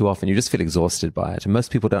scratched too often, you just feel exhausted by it. And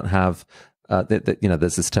most people don't have, you know,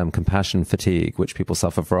 there's this term compassion fatigue, which people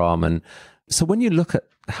suffer from. And so when you look at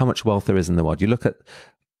how much wealth there is in the world, you look at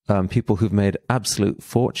people who've made absolute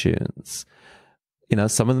fortunes. You know,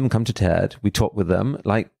 some of them come to TED. We talk with them.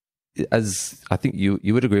 Like, as I think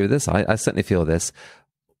you would agree with this, I certainly feel this.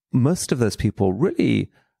 Most of those people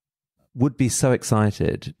really would be so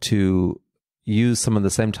excited to use some of the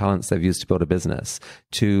same talents they've used to build a business,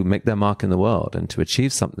 to make their mark in the world and to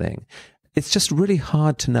achieve something. It's just really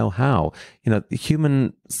hard to know how. You know,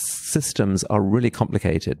 human systems are really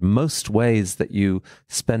complicated. Most ways that you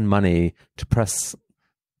spend money to press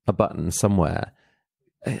a button somewhere,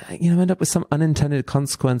 you know, end up with some unintended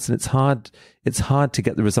consequence, and it's hard to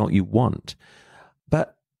get the result you want.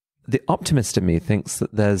 But the optimist in me thinks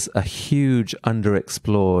that there's a huge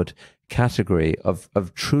underexplored category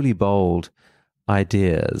of truly bold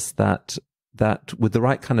ideas that with the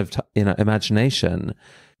right kind of imagination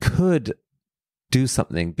could do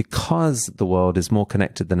something, because the world is more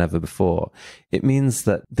connected than ever before. It means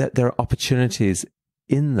that there are opportunities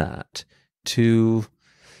in that to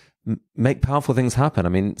make powerful things happen. I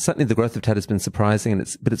mean, certainly the growth of TED has been surprising,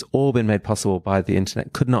 but it's all been made possible by the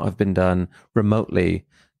internet. Could not have been done remotely,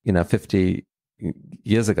 50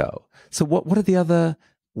 years ago. So what are the other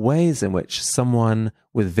ways in which someone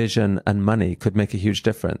with vision and money could make a huge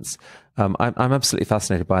difference? I'm absolutely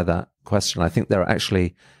fascinated by that question. I think there are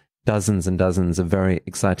actually dozens and dozens of very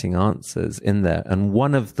exciting answers in there. And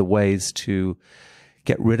one of the ways to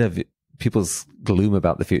get rid of people's gloom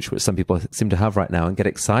about the future, which some people seem to have right now, and get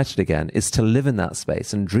excited again, is to live in that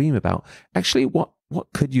space and dream about actually what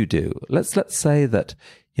could you do? Let's say that,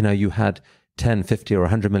 you had 10, 50 or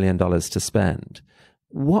 $100 million to spend.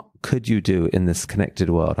 What could you do in this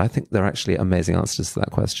connected world? I think there are actually amazing answers to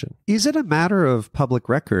that question. Is it a matter of public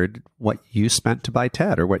record what you spent to buy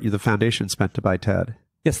TED, or what the foundation spent to buy TED?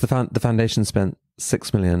 Yes, the foundation spent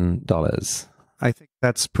 $6 million. I think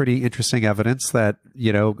that's pretty interesting evidence that,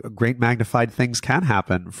 great magnified things can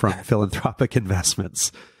happen from philanthropic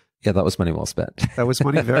investments. Yeah, that was money well spent. That was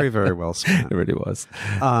money very, very well spent. It really was.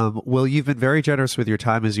 Well, you've been very generous with your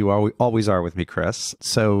time, as you always are with me, Chris.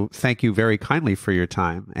 So thank you very kindly for your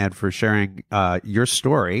time and for sharing your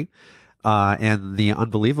story and the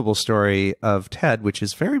unbelievable story of TED, which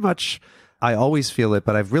is very much, I always feel it,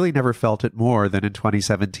 but I've really never felt it more than in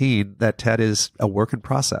 2017, that TED is a work in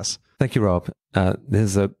process. Thank you, Rob. This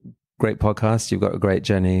is a great podcast. You've got a great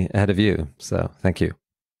journey ahead of you. So thank you.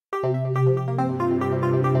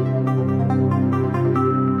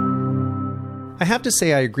 I have to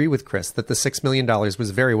say I agree with Chris that the $6 million was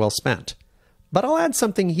very well spent. But I'll add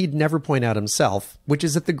something he'd never point out himself, which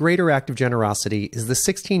is that the greater act of generosity is the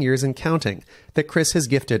 16 years and counting that Chris has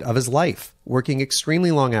gifted of his life, working extremely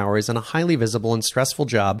long hours in a highly visible and stressful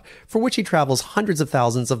job for which he travels hundreds of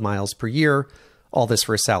thousands of miles per year, all this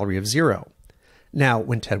for a salary of $0. Now,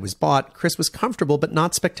 when TED was bought, Chris was comfortable but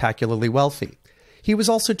not spectacularly wealthy. He was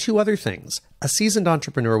also two other things: a seasoned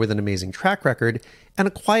entrepreneur with an amazing track record, and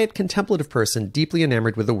a quiet, contemplative person deeply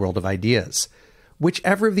enamored with the world of ideas.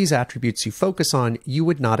 Whichever of these attributes you focus on, you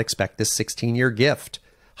would not expect this 16-year gift.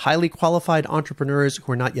 Highly qualified entrepreneurs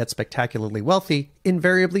who are not yet spectacularly wealthy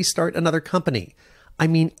invariably start another company. I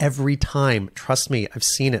mean, every time. Trust me, I've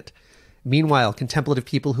seen it. Meanwhile, contemplative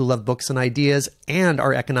people who love books and ideas and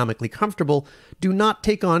are economically comfortable do not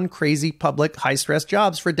take on crazy, public, high-stress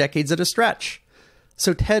jobs for decades at a stretch.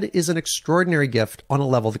 So TED is an extraordinary gift on a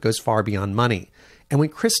level that goes far beyond money. And when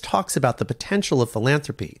Chris talks about the potential of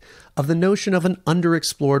philanthropy, of the notion of an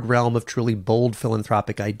underexplored realm of truly bold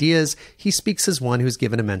philanthropic ideas, he speaks as one who's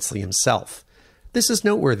given immensely himself. This is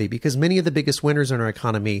noteworthy because many of the biggest winners in our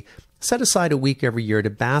economy set aside a week every year to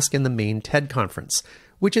bask in the main TED conference,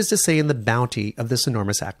 which is to say in the bounty of this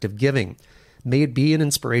enormous act of giving. May it be an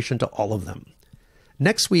inspiration to all of them.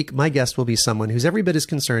 Next week, my guest will be someone who's every bit as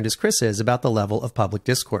concerned as Chris is about the level of public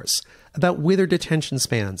discourse, about withered attention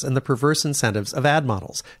spans and the perverse incentives of ad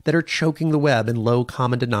models that are choking the web in low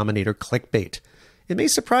common denominator clickbait. It may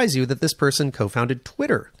surprise you that this person co-founded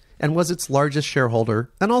Twitter and was its largest shareholder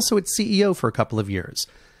and also its CEO for a couple of years.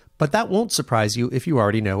 But that won't surprise you if you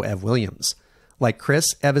already know Ev Williams. Like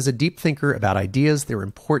Chris, Ev is a deep thinker about ideas, their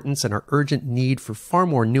importance, and our urgent need for far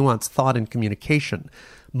more nuanced thought and communication.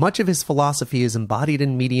 Much of his philosophy is embodied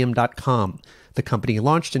in Medium.com, the company he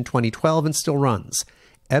launched in 2012 and still runs.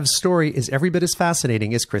 Ev's story is every bit as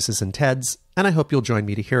fascinating as Chris's and Ted's, and I hope you'll join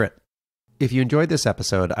me to hear it. If you enjoyed this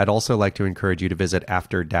episode, I'd also like to encourage you to visit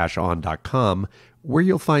after-on.com, where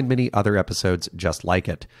you'll find many other episodes just like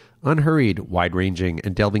it. Unhurried, wide-ranging,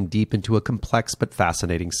 and delving deep into a complex but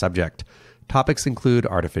fascinating subject. Topics include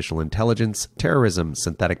artificial intelligence, terrorism,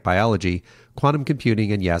 synthetic biology, quantum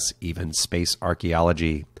computing, and yes, even space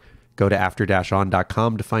archaeology. Go to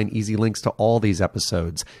after-on.com to find easy links to all these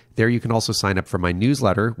episodes. There you can also sign up for my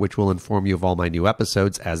newsletter, which will inform you of all my new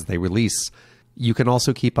episodes as they release. You can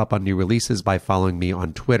also keep up on new releases by following me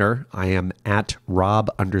on Twitter. I am at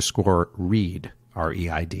Rob_Reid,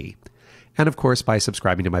 R-E-I-D. And of course, by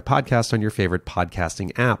subscribing to my podcast on your favorite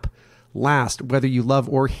podcasting app. Last, whether you love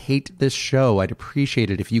or hate this show, I'd appreciate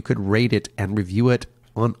it if you could rate it and review it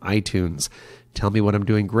on iTunes. Tell me what I'm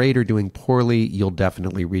doing great or doing poorly. You'll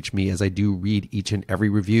definitely reach me as I do read each and every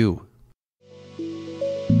review.